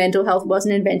also like mental health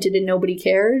wasn't invented and nobody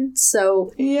cared.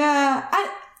 So yeah,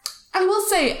 I will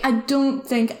say, I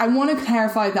want to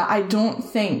clarify that I don't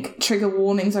think trigger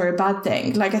warnings are a bad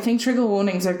thing. Like, I think trigger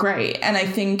warnings are great. And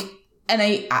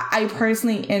I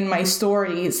personally, in my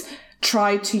stories,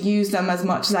 try to use them as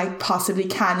much as I possibly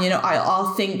can.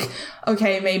 I'll think,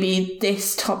 okay, maybe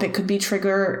this topic could be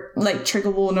trigger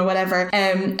warning or whatever.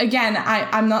 Again,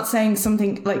 I'm not saying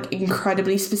something like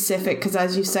incredibly specific, because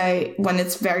as you say, when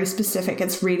it's very specific,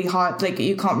 it's really hard. Like,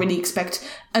 you can't really expect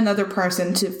another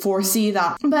person to foresee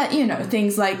that. But,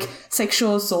 things like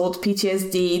sexual assault,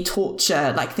 PTSD,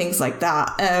 torture, like things like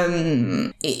that,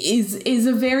 is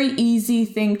a very easy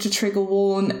thing to trigger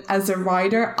warn as a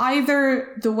writer.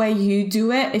 Either the way you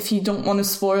do it, if you don't want to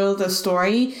spoil the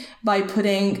story, by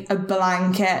putting a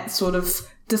blanket sort of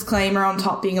disclaimer on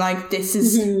top, being like, this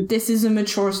is a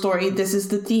mature story, this is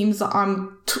the themes that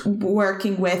I'm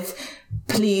working with,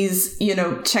 please,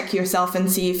 check yourself and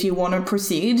see if you want to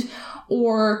proceed.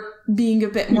 Or being a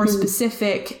bit more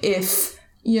specific if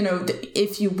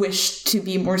you wish to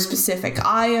be more specific.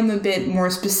 I am a bit more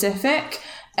specific,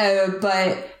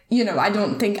 but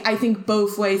I think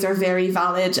both ways are very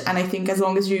valid, and I think as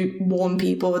long as you warn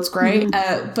people, it's great.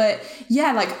 But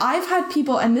yeah, like I've had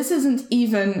people, and this isn't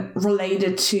even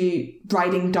related to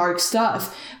writing dark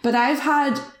stuff, but I've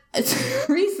had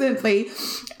recently,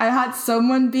 I had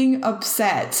someone being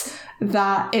upset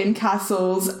that in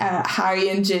Castles, Harry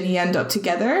and Ginny end up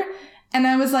together. And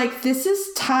I was like, this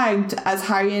is tagged as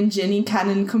Harry and Ginny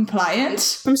canon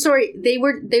compliant. I'm sorry, they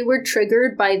were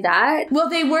triggered by that? Well,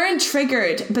 they weren't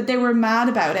triggered, but they were mad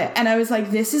about it. And I was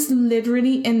like, this is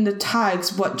literally in the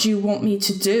tags. What do you want me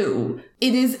to do?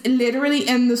 It is literally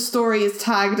in the story is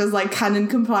tagged as like canon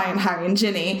compliant Harry and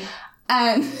Ginny.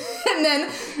 And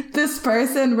then this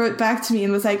person wrote back to me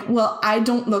and was like, well, I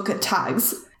don't look at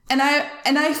tags. And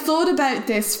I thought about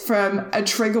this from a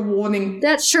trigger warning.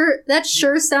 That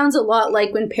sure sounds a lot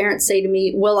like when parents say to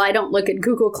me, well, I don't look at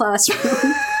Google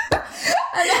Classroom. And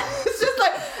it's just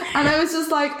like, And I was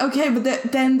just like, okay,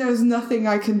 but then there's nothing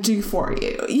I can do for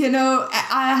you. You know,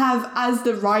 I have, as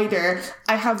the writer,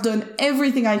 I have done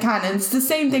everything I can. And it's the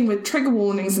same thing with trigger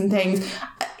warnings and things.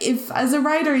 If, as a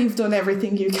writer, you've done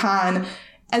everything you can,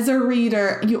 as a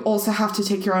reader, you also have to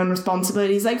take your own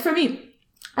responsibilities. Like for me,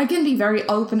 I can be very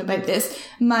open about this.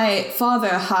 My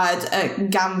father had a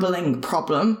gambling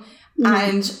problem.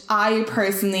 And I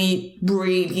personally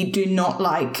really do not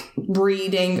like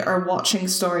reading or watching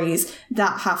stories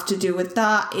that have to do with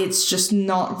that. It's just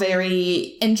not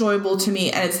very enjoyable to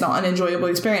me, and it's not an enjoyable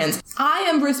experience. I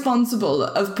am responsible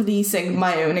of policing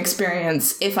my own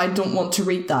experience if I don't want to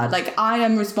read that. Like, I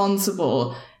am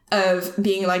responsible of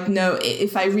being like, no,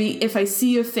 if I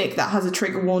see a fic that has a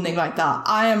trigger warning like that,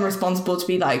 I am responsible to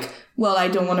be like, well, I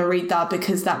don't want to read that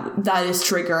because that is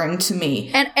triggering to me.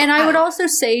 And I would also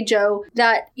say, Joe,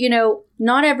 that, you know,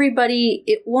 not everybody,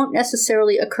 it won't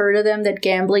necessarily occur to them that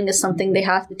gambling is something they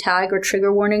have to tag or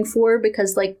trigger warning for,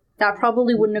 because like that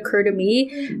probably wouldn't occur to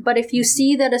me. But if you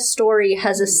see that a story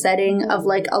has a setting of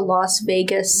like a Las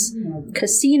Vegas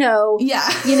casino,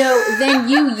 you know, then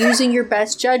you using your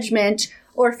best judgment,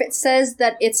 or if it says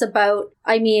that it's about,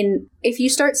 I mean, if you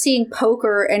start seeing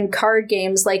poker and card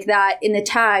games like that in the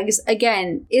tags,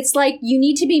 again, it's like you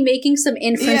need to be making some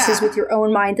inferences with your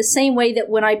own mind. The same way that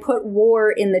when I put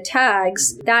war in the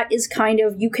tags, that is kind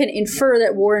of, you can infer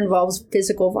that war involves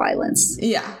physical violence.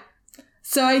 Yeah.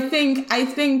 So I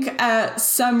think a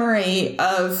summary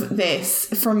of this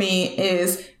for me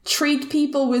is treat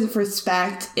people with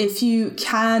respect. If you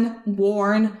can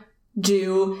warn,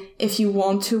 do. If you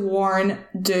want to warn,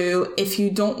 do. If you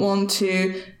don't want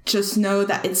to, just know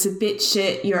that it's a bit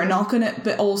shit. You're not gonna,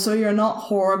 but also you're not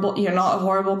horrible. You're not a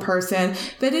horrible person,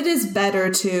 but it is better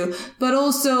to, but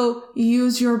also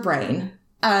use your brain.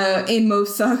 In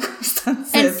most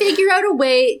circumstances. And figure out a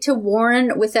way to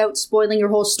warn without spoiling your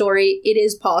whole story. It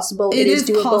is possible. It is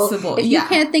doable. Possible. If you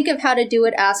can't think of how to do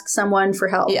it, ask someone for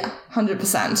help. Yeah,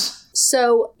 100%.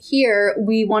 So here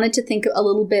we wanted to think a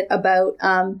little bit about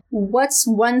what's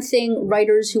one thing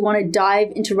writers who want to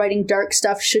dive into writing dark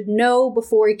stuff should know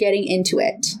before getting into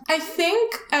it. I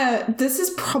think this is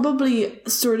probably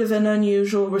sort of an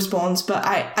unusual response, but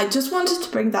I just wanted to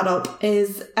bring that up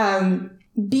is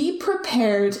be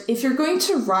prepared. If you're going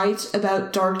to write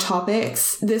about dark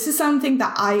topics, this is something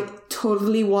that I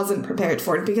totally wasn't prepared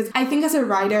for, because I think as a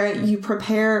writer, you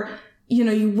prepare, you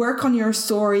know, you work on your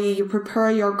story, you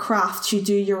prepare your craft, you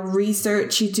do your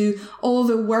research, you do all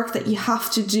the work that you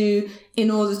have to do in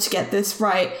order to get this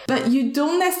right. But you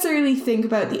don't necessarily think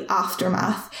about the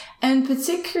aftermath. And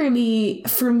particularly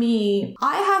for me,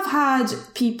 I have had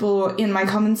people in my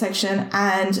comment section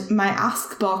and my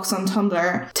ask box on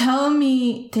Tumblr tell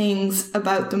me things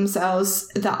about themselves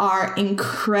that are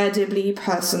incredibly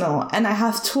personal. And I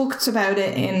have talked about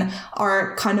it in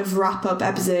our kind of wrap-up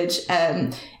episode.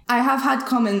 I have had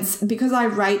comments, because I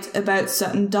write about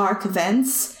certain dark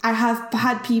events, I have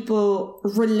had people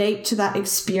relate to that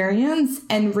experience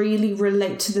and really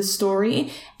relate to the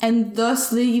story, and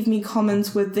thus leave me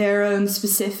comments with their own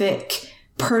specific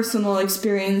personal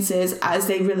experiences as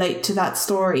they relate to that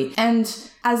story. And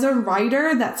as a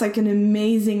writer, that's like an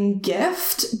amazing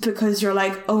gift, because you're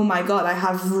like, oh my God, I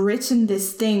have written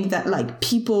this thing that like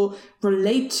people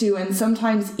relate to, and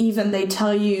sometimes even they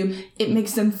tell you it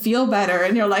makes them feel better,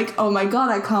 and you're like, oh my God,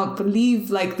 I can't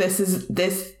believe like this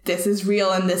is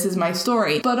real and this is my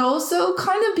story. But also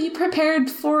kind of be prepared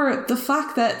for the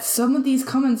fact that some of these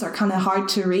comments are kind of hard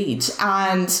to read,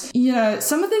 and you know,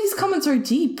 some of these comments are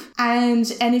deep, and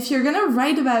if you're gonna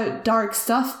write about dark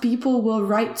stuff, people will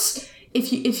write,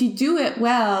 if you do it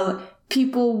well,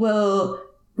 people will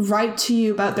write to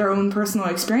you about their own personal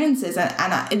experiences,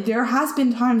 and there has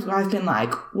been times where I've been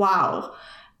like, wow,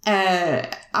 you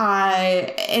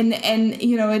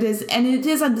know, it is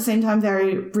at the same time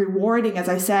very rewarding, as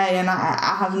I say, and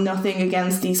I have nothing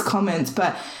against these comments,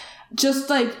 but just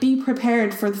like be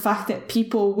prepared for the fact that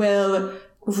people will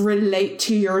relate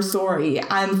to your story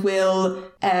and will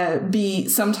be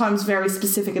sometimes very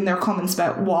specific in their comments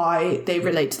about why they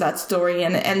relate to that story,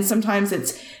 and sometimes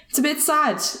it's a bit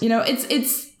sad. You know,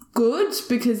 it's good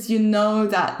because you know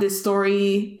that this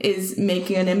story is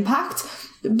making an impact,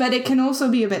 but it can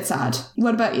also be a bit sad.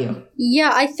 What about you?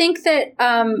 Yeah, I think that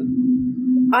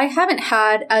I haven't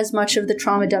had as much of the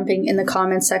trauma dumping in the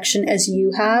comment section as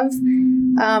you have.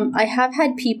 I have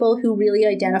had people who really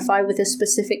identify with a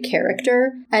specific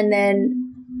character and then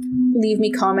leave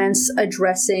me comments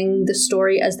addressing the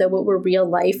story as though it were real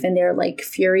life, and they're like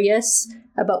furious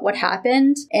about what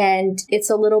happened. And it's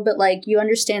a little bit like, you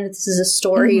understand that this is a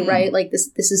story, right? Like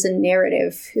this is a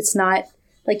narrative. It's not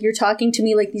Like, you're talking to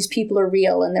me like these people are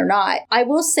real and they're not. I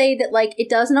will say that, like, it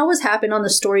doesn't always happen on the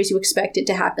stories you expect it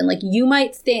to happen. Like, you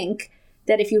might think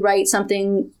that if you write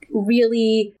something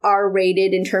really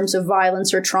R-rated in terms of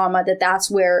violence or trauma, that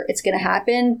that's where it's going to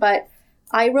happen. But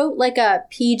I wrote like a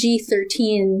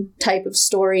PG-13 type of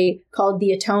story called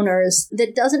The Atoners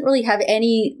that doesn't really have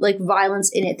any like violence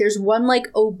in it. There's one like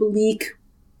oblique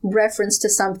reference to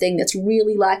something that's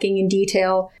really lacking in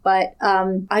detail. But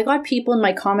I got people in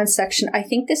my comments section, I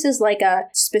think this is like a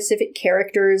specific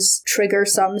characters trigger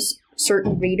some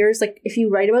certain readers. Like, if you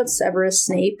write about Severus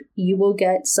Snape, you will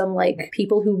get some like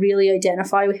people who really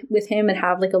identify with him and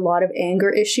have like a lot of anger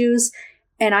issues.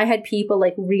 And I had people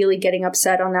like really getting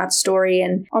upset on that story,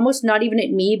 and almost not even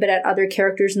at me, but at other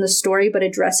characters in the story, but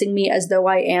addressing me as though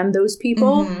I am those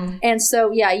people. Mm-hmm. And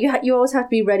so, yeah, you always have to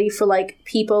be ready for like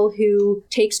people who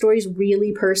take stories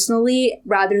really personally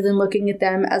rather than looking at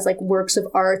them as like works of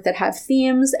art that have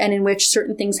themes and in which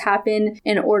certain things happen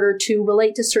in order to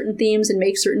relate to certain themes and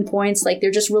make certain points. Like,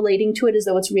 they're just relating to it as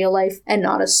though it's real life and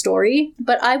not a story.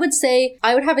 But I would say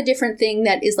I would have a different thing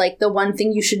that is like the one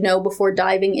thing you should know before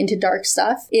diving into dark stuff.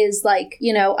 Is like,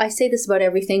 you know, I say this about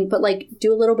everything, but like,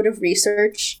 do a little bit of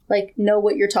research, like know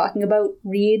what you're talking about,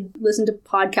 read, listen to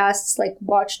podcasts, like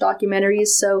watch documentaries.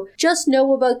 So just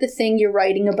know about the thing you're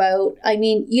writing about. I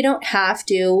mean, you don't have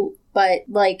to, but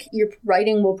like, your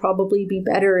writing will probably be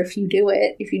better if you do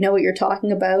it, if you know what you're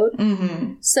talking about.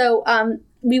 Mm-hmm. So,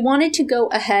 we wanted to go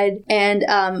ahead and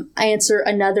answer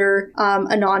another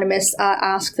anonymous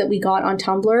ask that we got on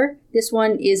Tumblr. This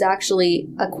one is actually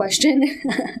a question.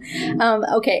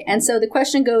 Okay, and so the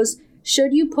question goes,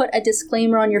 should you put a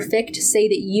disclaimer on your fic to say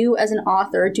that you, as an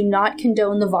author, do not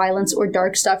condone the violence or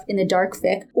dark stuff in the dark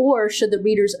fic, or should the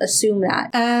readers assume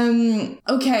that?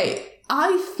 Okay,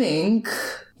 I think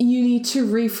you need to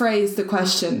rephrase the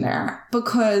question there,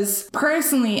 because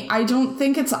personally, I don't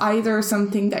think it's either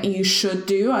something that you should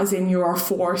do, as in you are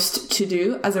forced to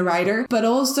do as a writer, but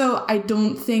also I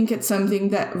don't think it's something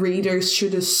that readers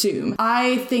should assume.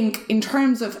 I think in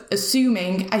terms of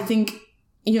assuming, I think,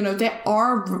 you know, there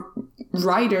are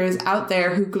writers out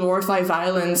there who glorify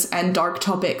violence and dark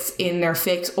topics in their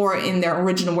fics or in their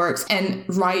original works and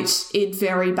write it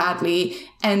very badly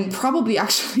and probably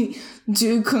actually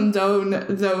do condone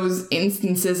those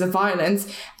instances of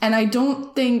violence. And I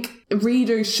don't think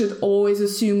readers should always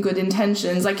assume good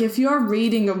intentions. Like, if you're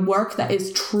reading a work that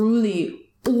is truly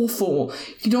awful,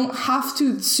 you don't have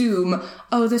to assume,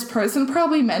 oh, this person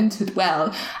probably meant it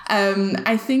well.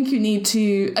 I think you need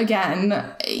to, again,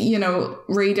 you know,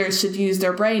 readers should use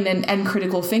their brain and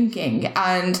critical thinking.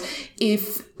 And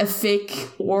if a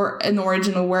fic or an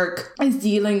original work is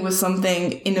dealing with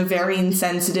something in a very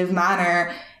insensitive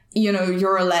manner, you know,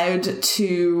 you're allowed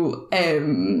to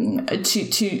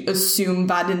assume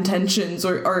bad intentions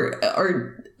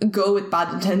or go with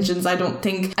bad intentions. I don't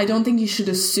think you should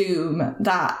assume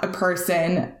that a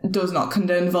person does not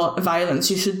condone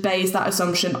violence. You should base that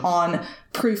assumption on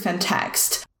proof and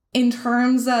text. In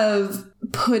terms of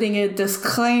putting a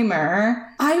disclaimer,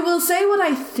 I will say what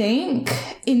I think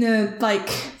in a like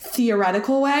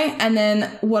theoretical way, and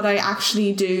then what I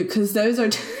actually do, because those are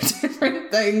two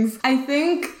different things. I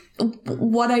think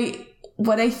what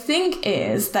I think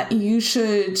is that you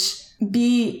should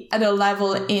be at a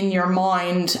level in your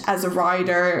mind as a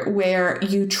writer where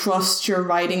you trust your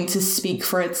writing to speak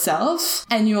for itself,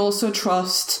 and you also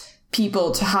trust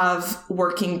people to have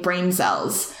working brain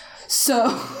cells. So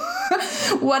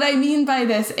what I mean by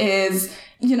this is,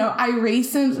 you know, I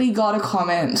recently got a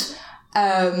comment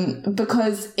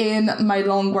because in my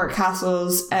long work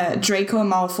castles, Draco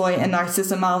Malfoy and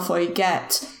Narcissa Malfoy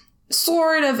get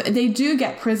they do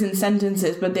get prison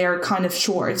sentences, but they're kind of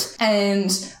short.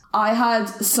 And I had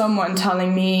someone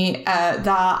telling me that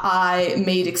I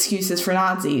made excuses for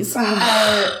Nazis,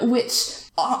 which,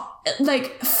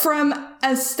 like, from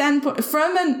a standpoint,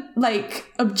 from an like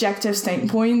objective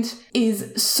standpoint,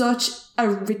 is such a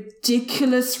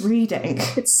ridiculous reading.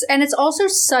 It's also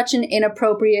such an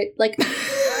inappropriate, like,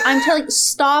 I'm telling you,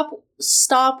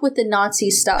 stop with the Nazi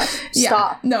stuff.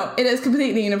 Stop. Yeah, no, it is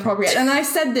completely inappropriate. And I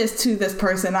said this to this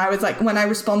person. I was like, when I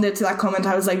responded to that comment,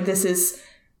 I was like, this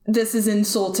is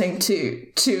insulting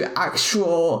to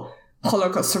actual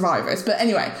Holocaust survivors. But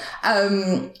anyway,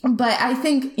 but I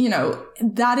think, you know,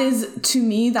 that is, to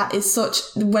me, that is such,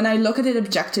 when I look at it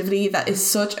objectively, that is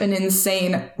such an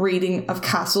insane reading of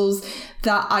Castles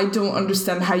that I don't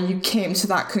understand how you came to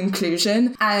that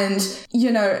conclusion. And,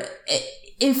 you know,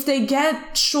 if they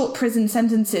get short prison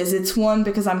sentences, it's one,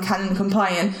 because I'm canon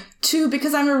compliant, two,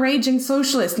 because I'm a raging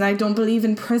socialist and I don't believe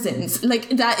in prisons. Like,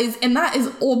 that is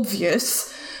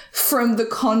obvious. from the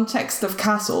context of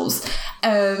castles.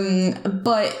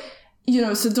 But,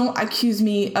 so don't accuse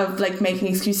me of like making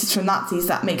excuses for Nazis.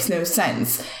 That makes no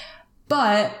sense.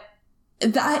 But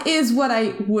that is what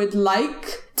I would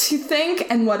like to think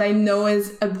and what I know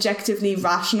is objectively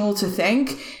rational to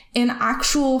think. In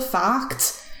actual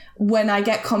fact, when I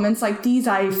get comments like these,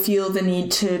 I feel the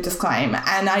need to disclaim.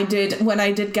 And when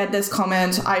I did get this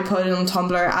comment, I put it on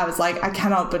Tumblr. I was like, I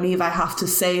cannot believe I have to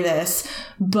say this,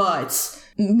 but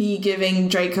me giving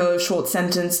Draco a short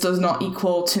sentence does not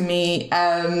equal to me,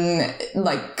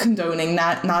 condoning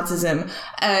Nazism.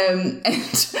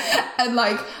 And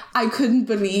like, I couldn't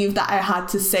believe that I had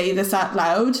to say this out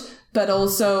loud, but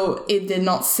also it did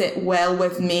not sit well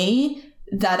with me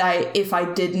if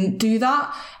I didn't do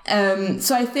that.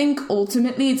 So I think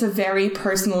ultimately it's a very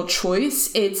personal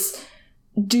choice. It's,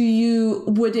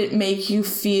 would it make you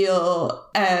feel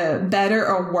better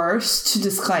or worse to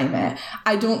disclaim it?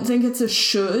 I don't think it's a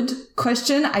should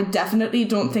question. I definitely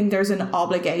don't think there's an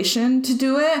obligation to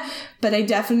do it, but I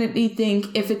definitely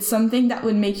think if it's something that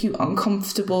would make you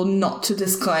uncomfortable not to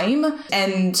disclaim,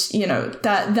 and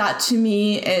that to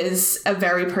me is a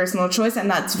very personal choice, and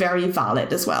that's very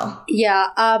valid as well. Yeah,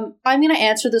 I'm going to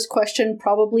answer this question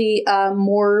probably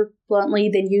more bluntly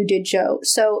than you did, Joe.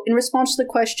 So in response to the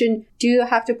question, do you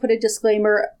have to put a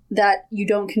disclaimer that you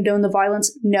don't condone the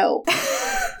violence? No.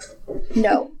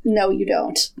 No, you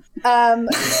don't.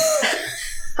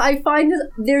 I find that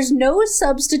there's no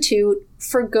substitute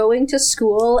for going to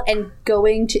school and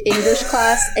going to English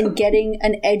class and getting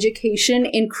an education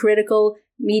in critical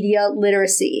media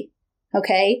literacy.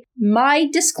 Okay? My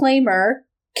disclaimer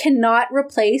cannot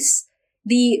replace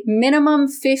the minimum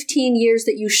 15 years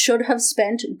that you should have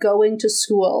spent going to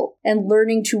school and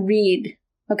learning to read.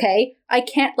 Okay? I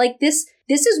can't, this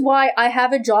is why I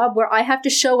have a job where I have to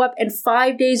show up and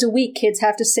 5 days a week kids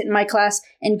have to sit in my class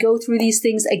and go through these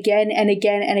things again and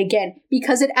again and again.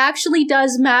 Because it actually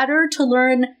does matter to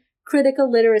learn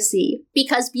critical literacy.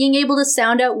 Because being able to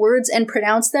sound out words and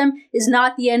pronounce them is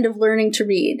not the end of learning to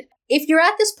read. If you're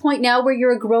at this point now where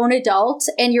you're a grown adult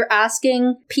and you're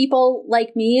asking people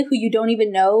like me who you don't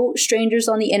even know, strangers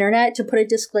on the internet, to put a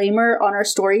disclaimer on our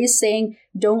stories saying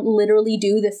don't literally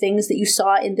do the things that you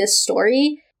saw in this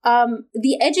story,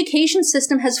 the education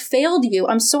system has failed you.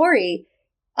 I'm sorry.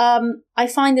 I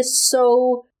find this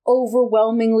so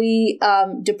overwhelmingly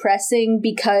depressing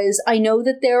because I know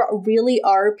that there really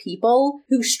are people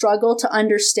who struggle to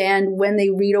understand when they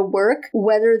read a work,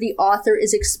 whether the author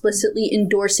is explicitly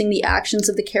endorsing the actions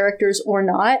of the characters or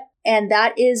not. And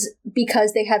that is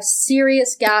because they have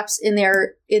serious gaps in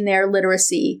their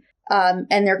literacy,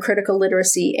 and their critical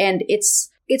literacy. And it's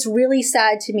really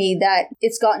sad to me that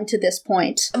it's gotten to this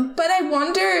point. But I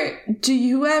wonder, do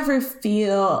you ever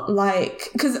feel like,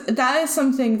 because that is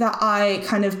something that I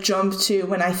kind of jump to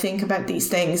when I think about these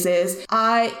things, is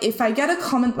if I get a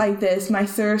comment like this, my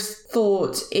first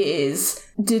thought is,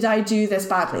 did I do this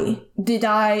badly? Did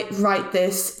I write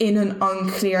this in an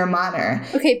unclear manner?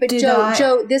 Okay, but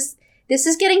Joe, this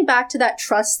is getting back to that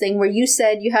trust thing where you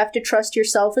said you have to trust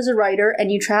yourself as a writer and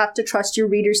you have to trust your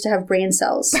readers to have brain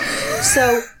cells.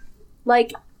 So,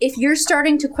 if you're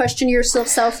starting to question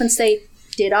yourself and say,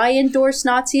 did I endorse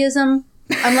Nazism?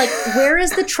 I'm like, where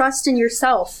is the trust in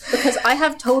yourself? Because I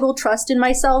have total trust in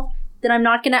myself that I'm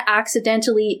not going to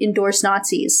accidentally endorse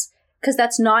Nazis. Because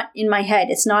that's not in my head.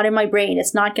 It's not in my brain.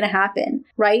 It's not going to happen,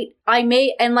 right?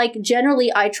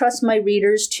 Generally, I trust my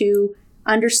readers to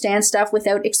understand stuff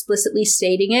without explicitly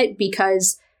stating it,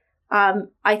 because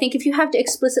I think if you have to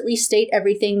explicitly state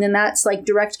everything, then that's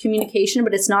direct communication,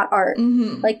 but it's not art.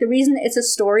 Mm-hmm. The reason it's a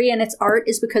story and it's art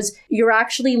is because you're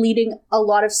actually leading a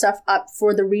lot of stuff up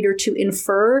for the reader to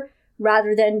infer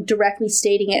rather than directly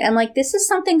stating it. And this is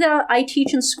something that I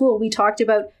teach in school. We talked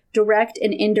about direct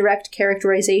and indirect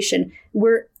characterization,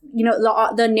 where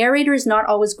the narrator is not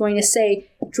always going to say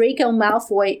Draco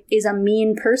Malfoy is a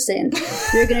mean person.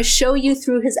 They're going to show you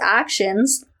through his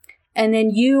actions, and then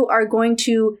you are going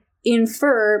to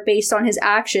infer based on his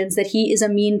actions that he is a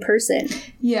mean person.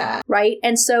 Yeah. Right?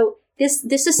 And so this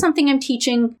is something I'm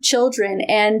teaching children.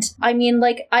 And I mean,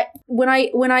 when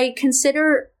I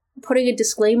consider putting a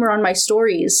disclaimer on my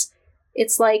stories,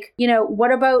 it's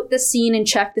what about the scene in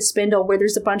Check the Spindle where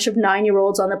there's a bunch of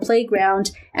 9-year-olds on the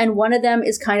playground and one of them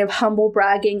is kind of humble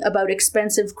bragging about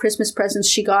expensive Christmas presents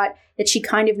she got that she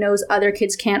kind of knows other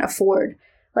kids can't afford?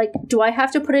 Do I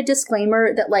have to put a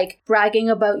disclaimer that bragging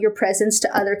about your presents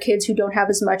to other kids who don't have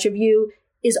as much of you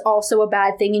is also a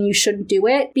bad thing and you shouldn't do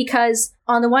it? Because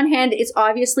on the one hand, it's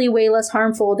obviously way less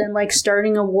harmful than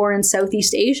starting a war in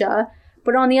Southeast Asia.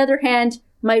 But on the other hand,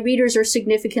 my readers are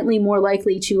significantly more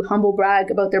likely to humble brag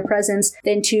about their presence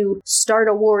than to start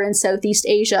a war in Southeast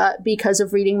Asia because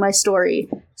of reading my story.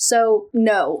 So,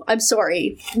 no, I'm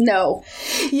sorry. No.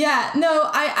 Yeah, no,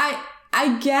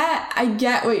 I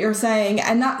get what you're saying.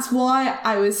 And that's why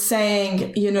I was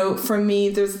saying, you know, for me,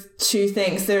 there's two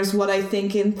things. There's what I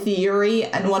think in theory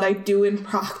and what I do in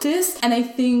practice. And I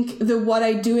think what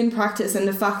I do in practice and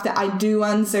the fact that I do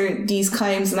answer these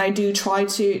claims and I do try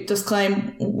to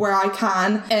disclaim where I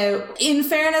can. In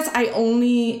fairness, I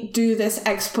only do this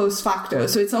ex post facto.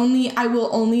 So I will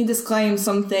only disclaim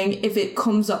something if it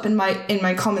comes up in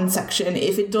my comment section.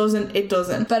 If it doesn't, it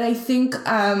doesn't. But I think,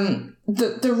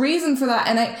 the reason for that,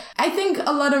 and I think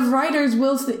a lot of writers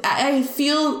will, I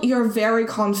feel you're very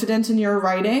confident in your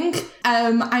writing.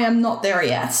 I am not there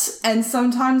yet. And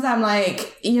sometimes I'm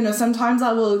like, you know, sometimes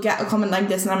I will get a comment like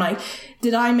this and I'm like,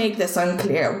 did I make this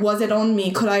unclear? Was it on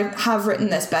me? Could I have written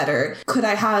this better? Could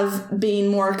I have been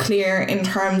more clear in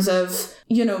terms of,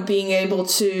 you know, being able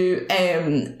to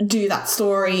do that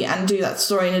story and do that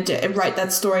story write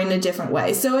that story in a different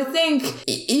way? So I think,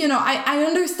 you know, I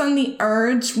understand the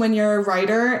urge when you're a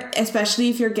writer, especially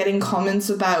if you're getting comments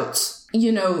about,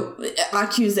 you know,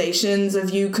 accusations of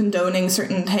you condoning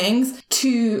certain things,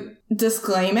 to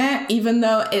disclaim it, even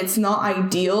though it's not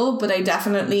ideal. But I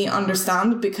definitely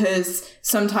understand, because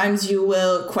sometimes you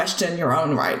will question your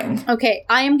own writing. Okay,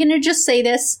 I am gonna just say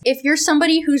this. If you're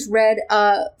somebody who's read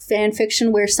fan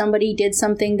fiction where somebody did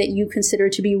something that you consider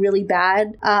to be really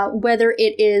bad, whether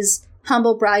it is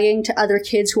humble bragging to other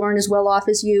kids who aren't as well off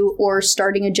as you or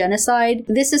starting a genocide,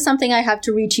 this is something I have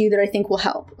to read to you that I think will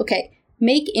help. Okay.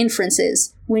 Make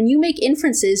inferences. When you make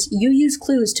inferences, you use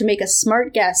clues to make a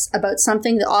smart guess about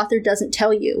something the author doesn't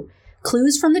tell you.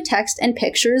 Clues from the text and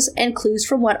pictures, and clues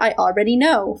from what I already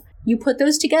know. You put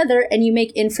those together and you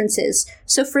make inferences.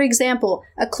 So for example,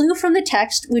 a clue from the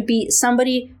text would be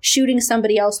somebody shooting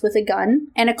somebody else with a gun,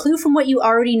 and a clue from what you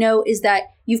already know is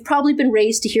that you've probably been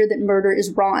raised to hear that murder is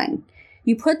wrong.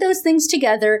 You put those things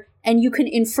together and you can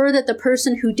infer that the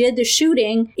person who did the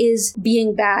shooting is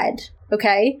being bad.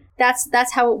 Okay?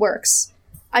 That's how it works.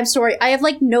 I'm sorry, I have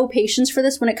no patience for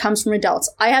this when it comes from adults.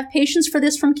 I have patience for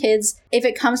this from kids. If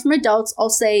it comes from adults,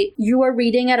 I'll say, you are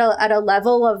reading at a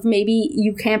level of maybe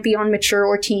you can't be on mature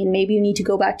or teen. Maybe you need to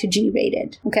go back to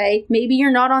G-rated, okay? Maybe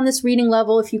you're not on this reading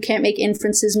level if you can't make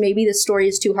inferences. Maybe the story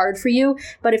is too hard for you.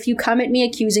 But if you come at me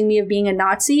accusing me of being a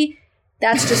Nazi,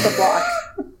 that's just a block.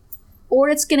 Or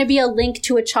it's going to be a link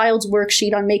to a child's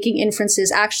worksheet on making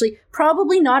inferences. Actually,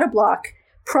 probably not a block.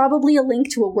 Probably a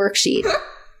link to a worksheet.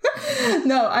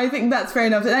 No, I think that's fair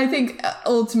enough. And I think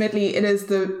ultimately it is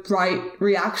the right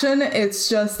reaction. It's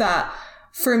just that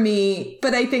for me,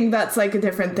 but I think that's a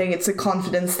different thing. It's a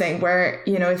confidence thing where,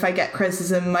 you know, if I get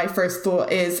criticism, my first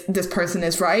thought is this person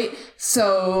is right.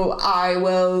 So I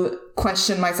will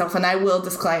question myself and I will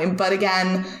disclaim. But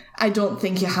again, I don't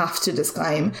think you have to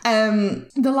disclaim.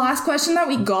 The last question that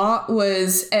we got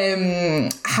was,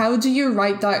 how do you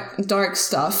write dark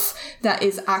stuff that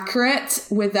is accurate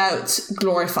without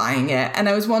glorifying it? And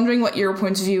I was wondering what your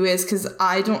point of view is, because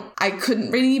I couldn't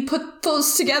really put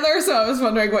those together. So I was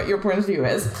wondering what your point of view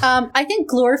is. I think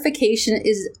glorification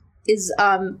is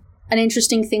an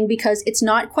interesting thing because it's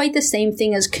not quite the same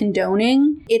thing as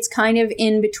condoning. It's kind of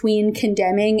in between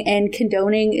condemning and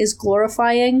condoning is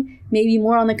glorifying, maybe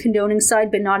more on the condoning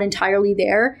side, but not entirely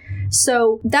there.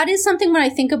 So that is something when I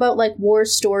think about war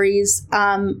stories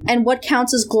and what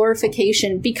counts as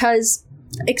glorification, because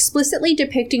explicitly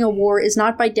depicting a war is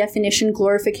not by definition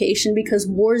glorification, because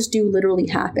wars do literally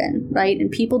happen, right?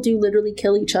 And people do literally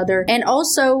kill each other. And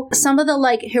also some of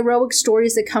the heroic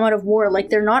stories that come out of war,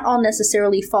 they're not all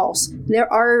necessarily false.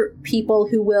 There are people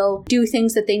who will do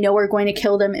things that they know are going to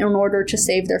kill them in order to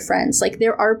save their friends.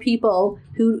 There are people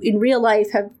who in real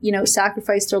life have,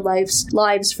 sacrificed their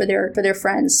lives for their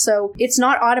friends. So it's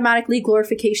not automatically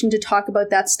glorification to talk about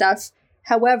that stuff.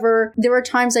 However, there are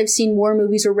times I've seen war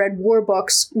movies or read war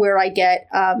books where I get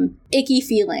icky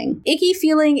feeling. Icky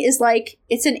feeling is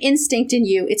it's an instinct in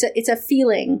you. It's a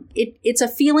feeling. It's a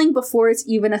feeling before it's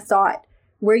even a thought,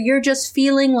 where you're just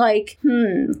feeling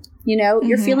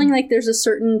you're feeling like there's a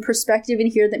certain perspective in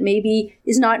here that maybe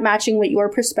is not matching what your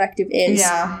perspective is.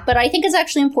 Yeah. But I think it's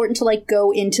actually important to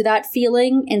go into that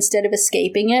feeling instead of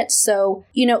escaping it. So,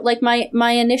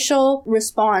 my initial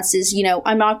response is,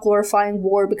 I'm not glorifying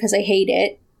war because I hate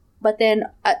it. But then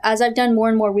as I've done more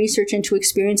and more research into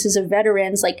experiences of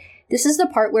veterans, this is the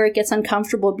part where it gets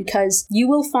uncomfortable, because you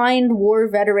will find war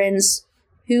veterans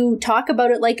who talk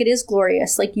about it like it is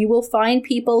glorious. You will find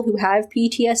people who have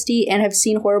PTSD and have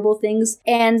seen horrible things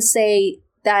and say,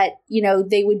 that, you know,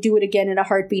 they would do it again in a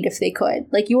heartbeat if they could.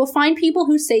 Like, you will find people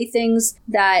who say things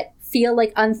that feel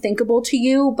like unthinkable to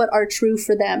you, but are true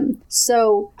for them.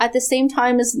 So at the same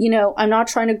time as, you know, I'm not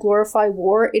trying to glorify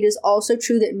war, it is also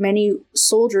true that many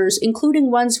soldiers, including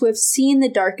ones who have seen the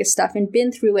darkest stuff and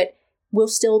been through it, will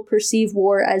still perceive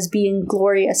war as being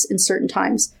glorious in certain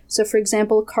times. So for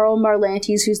example, Karl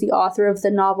Marlantes, who's the author of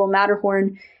the novel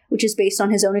Matterhorn, which is based on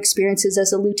his own experiences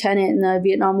as a lieutenant in the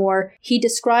Vietnam War, he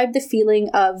described the feeling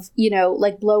of, you know,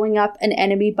 like blowing up an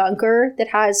enemy bunker that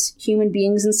has human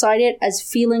beings inside it as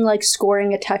feeling like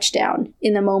scoring a touchdown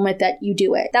in the moment that you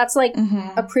do it. That's like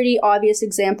a pretty obvious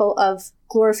example of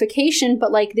glorification,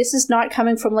 but like, this is not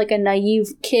coming from like a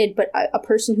naive kid, but a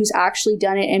person who's actually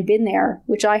done it and been there,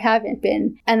 which I haven't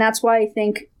been. And that's why I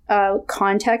think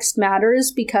context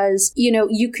matters, because, you know,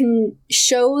 you can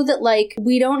show that like,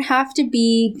 we don't have to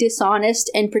be dishonest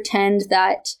and pretend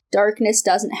that darkness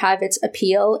doesn't have its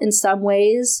appeal in some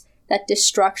ways, that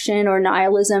destruction or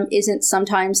nihilism isn't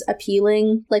sometimes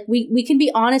appealing. Like, we can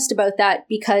be honest about that,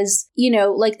 because, you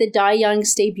know, like the Die Young,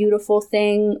 Stay Beautiful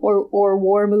thing, or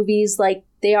war movies, like,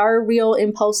 they are real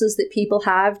impulses that people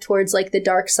have towards like the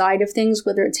dark side of things,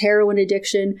 whether it's heroin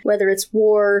addiction, whether it's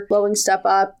war, blowing stuff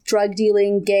up, drug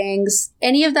dealing, gangs,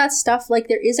 any of that stuff. Like,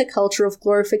 there is a culture of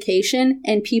glorification,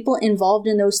 and people involved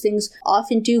in those things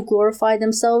often do glorify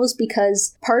themselves,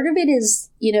 because part of it is,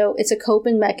 you know, it's a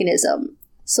coping mechanism.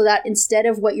 So that instead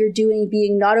of what you're doing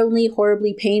being not only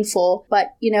horribly painful,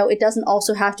 but, you know, it doesn't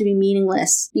also have to be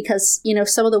meaningless, because, you know,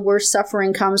 some of the worst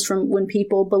suffering comes from when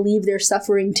people believe their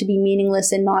suffering to be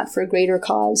meaningless and not for a greater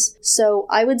cause. So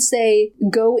I would say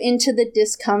go into the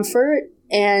discomfort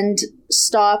and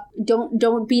stop.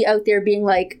 Don't be out there being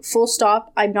like, full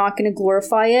stop, I'm not going to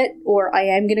glorify it, or I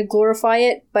am going to glorify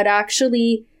it, but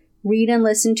actually read and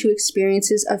listen to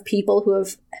experiences of people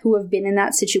who have been in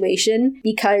that situation,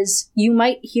 because you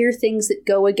might hear things that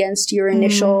go against your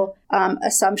initial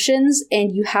assumptions,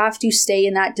 and you have to stay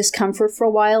in that discomfort for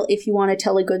a while if you want to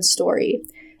tell a good story.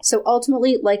 So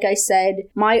ultimately, like I said,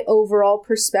 my overall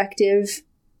perspective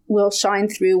will shine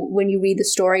through when you read the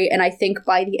story, and I think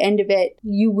by the end of it,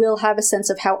 you will have a sense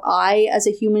of how I, as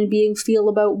a human being, feel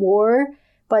about war.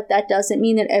 But that doesn't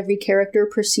mean that every character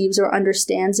perceives or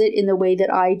understands it in the way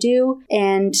that I do.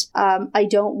 And I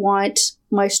don't want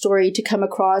my story to come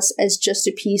across as just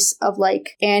a piece of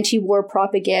like anti-war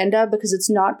propaganda, because it's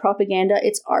not propaganda,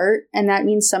 it's art. And that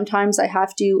means sometimes I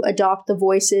have to adopt the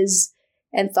voices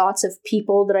and thoughts of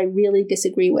people that I really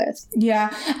disagree with.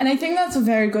 Yeah, and I think that's a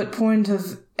very good point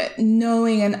of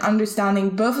knowing and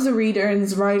understanding, both as a reader and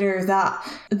as a writer, that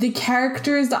the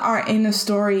characters that are in a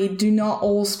story do not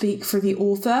all speak for the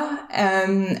author.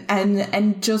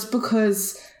 And just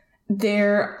because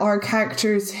there are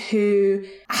characters who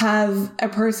have a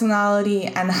personality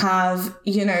and have,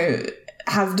 you know,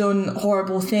 have done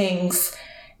horrible things,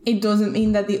 it doesn't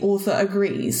mean that the author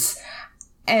agrees.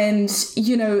 And,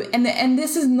 you know, and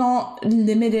this is not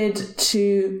limited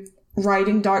to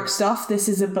writing dark stuff. This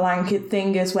is a blanket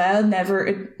thing as well.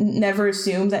 Never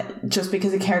assume that just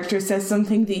because a character says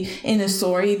something in a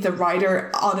story, the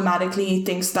writer automatically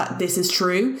thinks that this is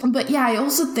true. But yeah, I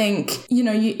also think, you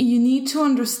know, you need to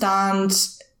understand,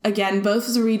 again, both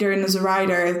as a reader and as a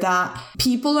writer, that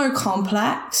people are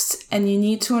complex, and you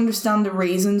need to understand the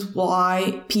reasons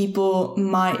why people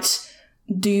might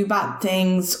do bad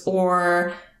things,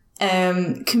 or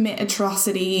commit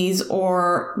atrocities,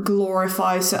 or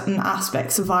glorify certain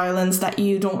aspects of violence that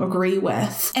you don't agree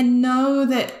with. And know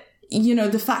that, you know,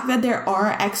 the fact that there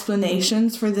are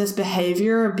explanations for this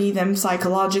behavior, be them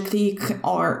psychologically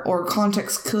or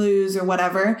context clues or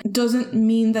whatever, doesn't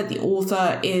mean that the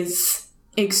author is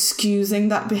excusing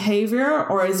that behavior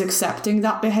or is accepting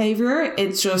that behavior.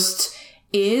 It just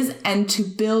is. And to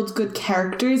build good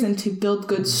characters and to build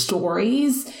good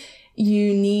stories,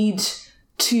 you need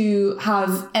to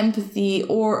have empathy,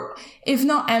 or if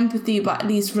not empathy, but at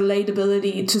least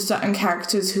relatability to certain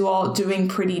characters who are doing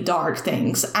pretty dark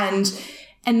things. And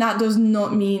that does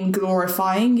not mean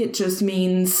glorifying. It just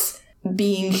means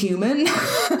being human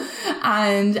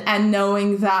and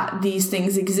knowing that these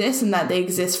things exist and that they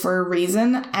exist for a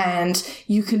reason, and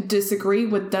you can disagree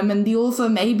with them, and the author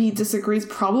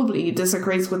probably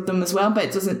disagrees with them as well, but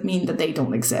it doesn't mean that they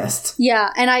don't exist.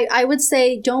 Yeah, and I would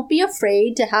say don't be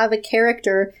afraid to have a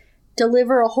character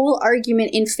deliver a whole argument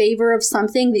in favor of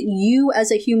something that you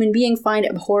as a human being find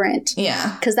abhorrent.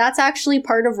 Yeah. Because that's actually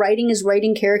part of writing, is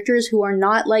writing characters who are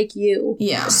not like you.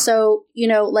 Yeah. So, you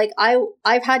know, like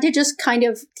I've had to just kind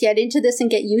of get into this and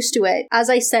get used to it. As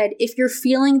I said, if you're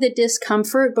feeling the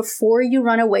discomfort, before you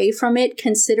run away from it,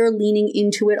 consider leaning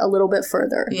into it a little bit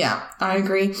further. Yeah, I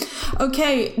agree.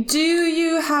 Okay, do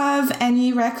you have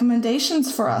any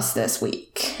recommendations for us this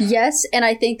week? Yes, and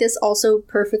I think this also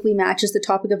perfectly matches the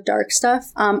topic of dark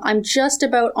stuff. I'm just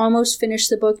about almost finished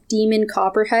the book Demon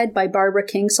Copperhead by Barbara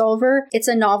Kingsolver. It's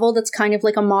a novel that's kind of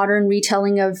like a modern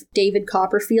retelling of David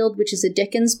Copperfield, which is a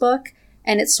Dickens book.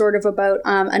 And it's sort of about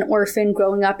an orphan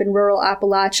growing up in rural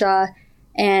Appalachia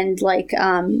and like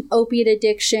opiate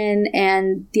addiction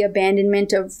and the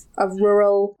abandonment of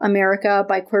rural America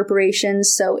by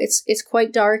corporations. So it's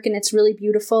quite dark and it's really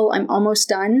beautiful. I'm almost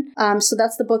done. So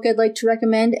that's the book I'd like to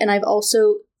recommend. And I've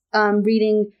also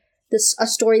reading a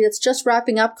story that's just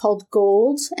wrapping up called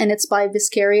Gold, and it's by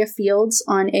Viscaria Fields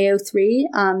on AO3,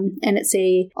 and it's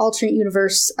a alternate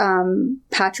universe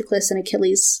Patroclus and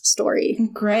Achilles story.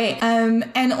 Great.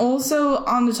 And also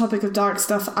on the topic of dark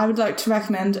stuff, I would like to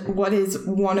recommend what is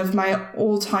one of my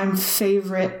all-time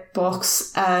favorite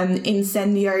books,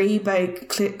 Incendiary by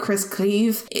Chris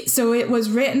Cleave. So it was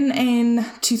written in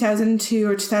 2002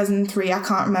 or 2003, I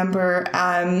can't remember,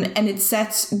 and it's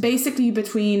set basically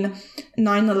between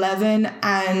 9/11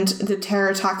 and the terror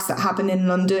attacks that happened in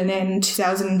London in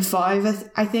 2005,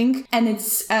 I think. And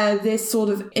it's this sort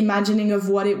of imagining of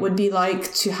what it would be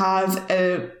like to have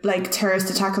a terrorist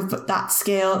attack of that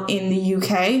scale in the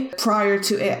UK prior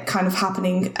to it kind of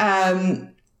happening.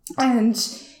 And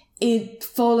it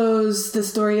follows the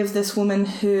story of this woman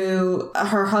who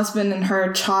her husband and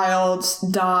her child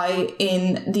die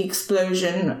in the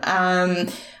explosion.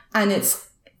 And it's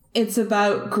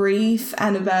about grief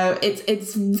and about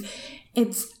it's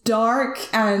dark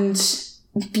and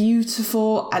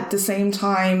beautiful at the same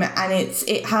time, and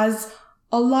it has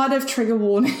a lot of trigger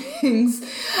warnings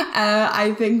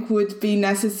I think would be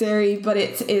necessary, but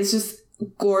it's just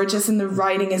gorgeous, and the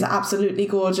writing is absolutely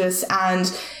gorgeous, and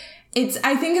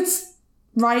I think it's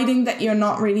writing that you're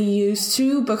not really used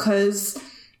to, because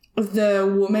the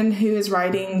woman who is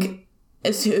writing,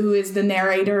 who is the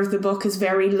narrator of the book, is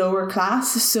very lower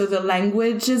class, so the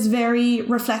language is very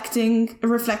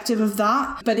reflective of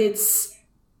that, but it's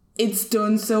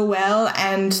done so well,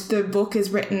 and the book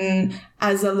is written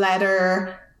as a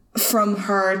letter from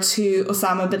her to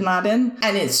Osama bin Laden,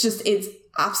 and it's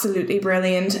absolutely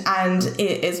brilliant, and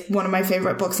it is one of my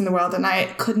favorite books in the world, and I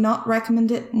could not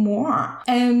recommend it more.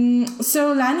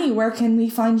 So Lani, where can we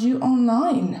find you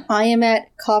online? I am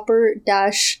at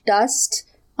copper-dust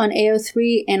on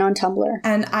AO3 and on Tumblr.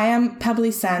 And I am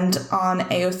Pebbly Send on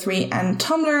AO3 and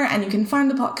Tumblr, and you can find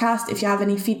the podcast if you have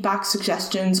any feedback,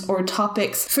 suggestions, or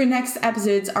topics for next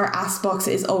episodes. Our Ask box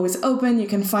is always open. You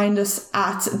can find us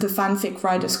at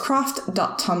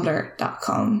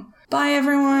thefanficwriterscraft.tumblr.com. Bye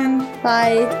everyone.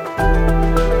 Bye.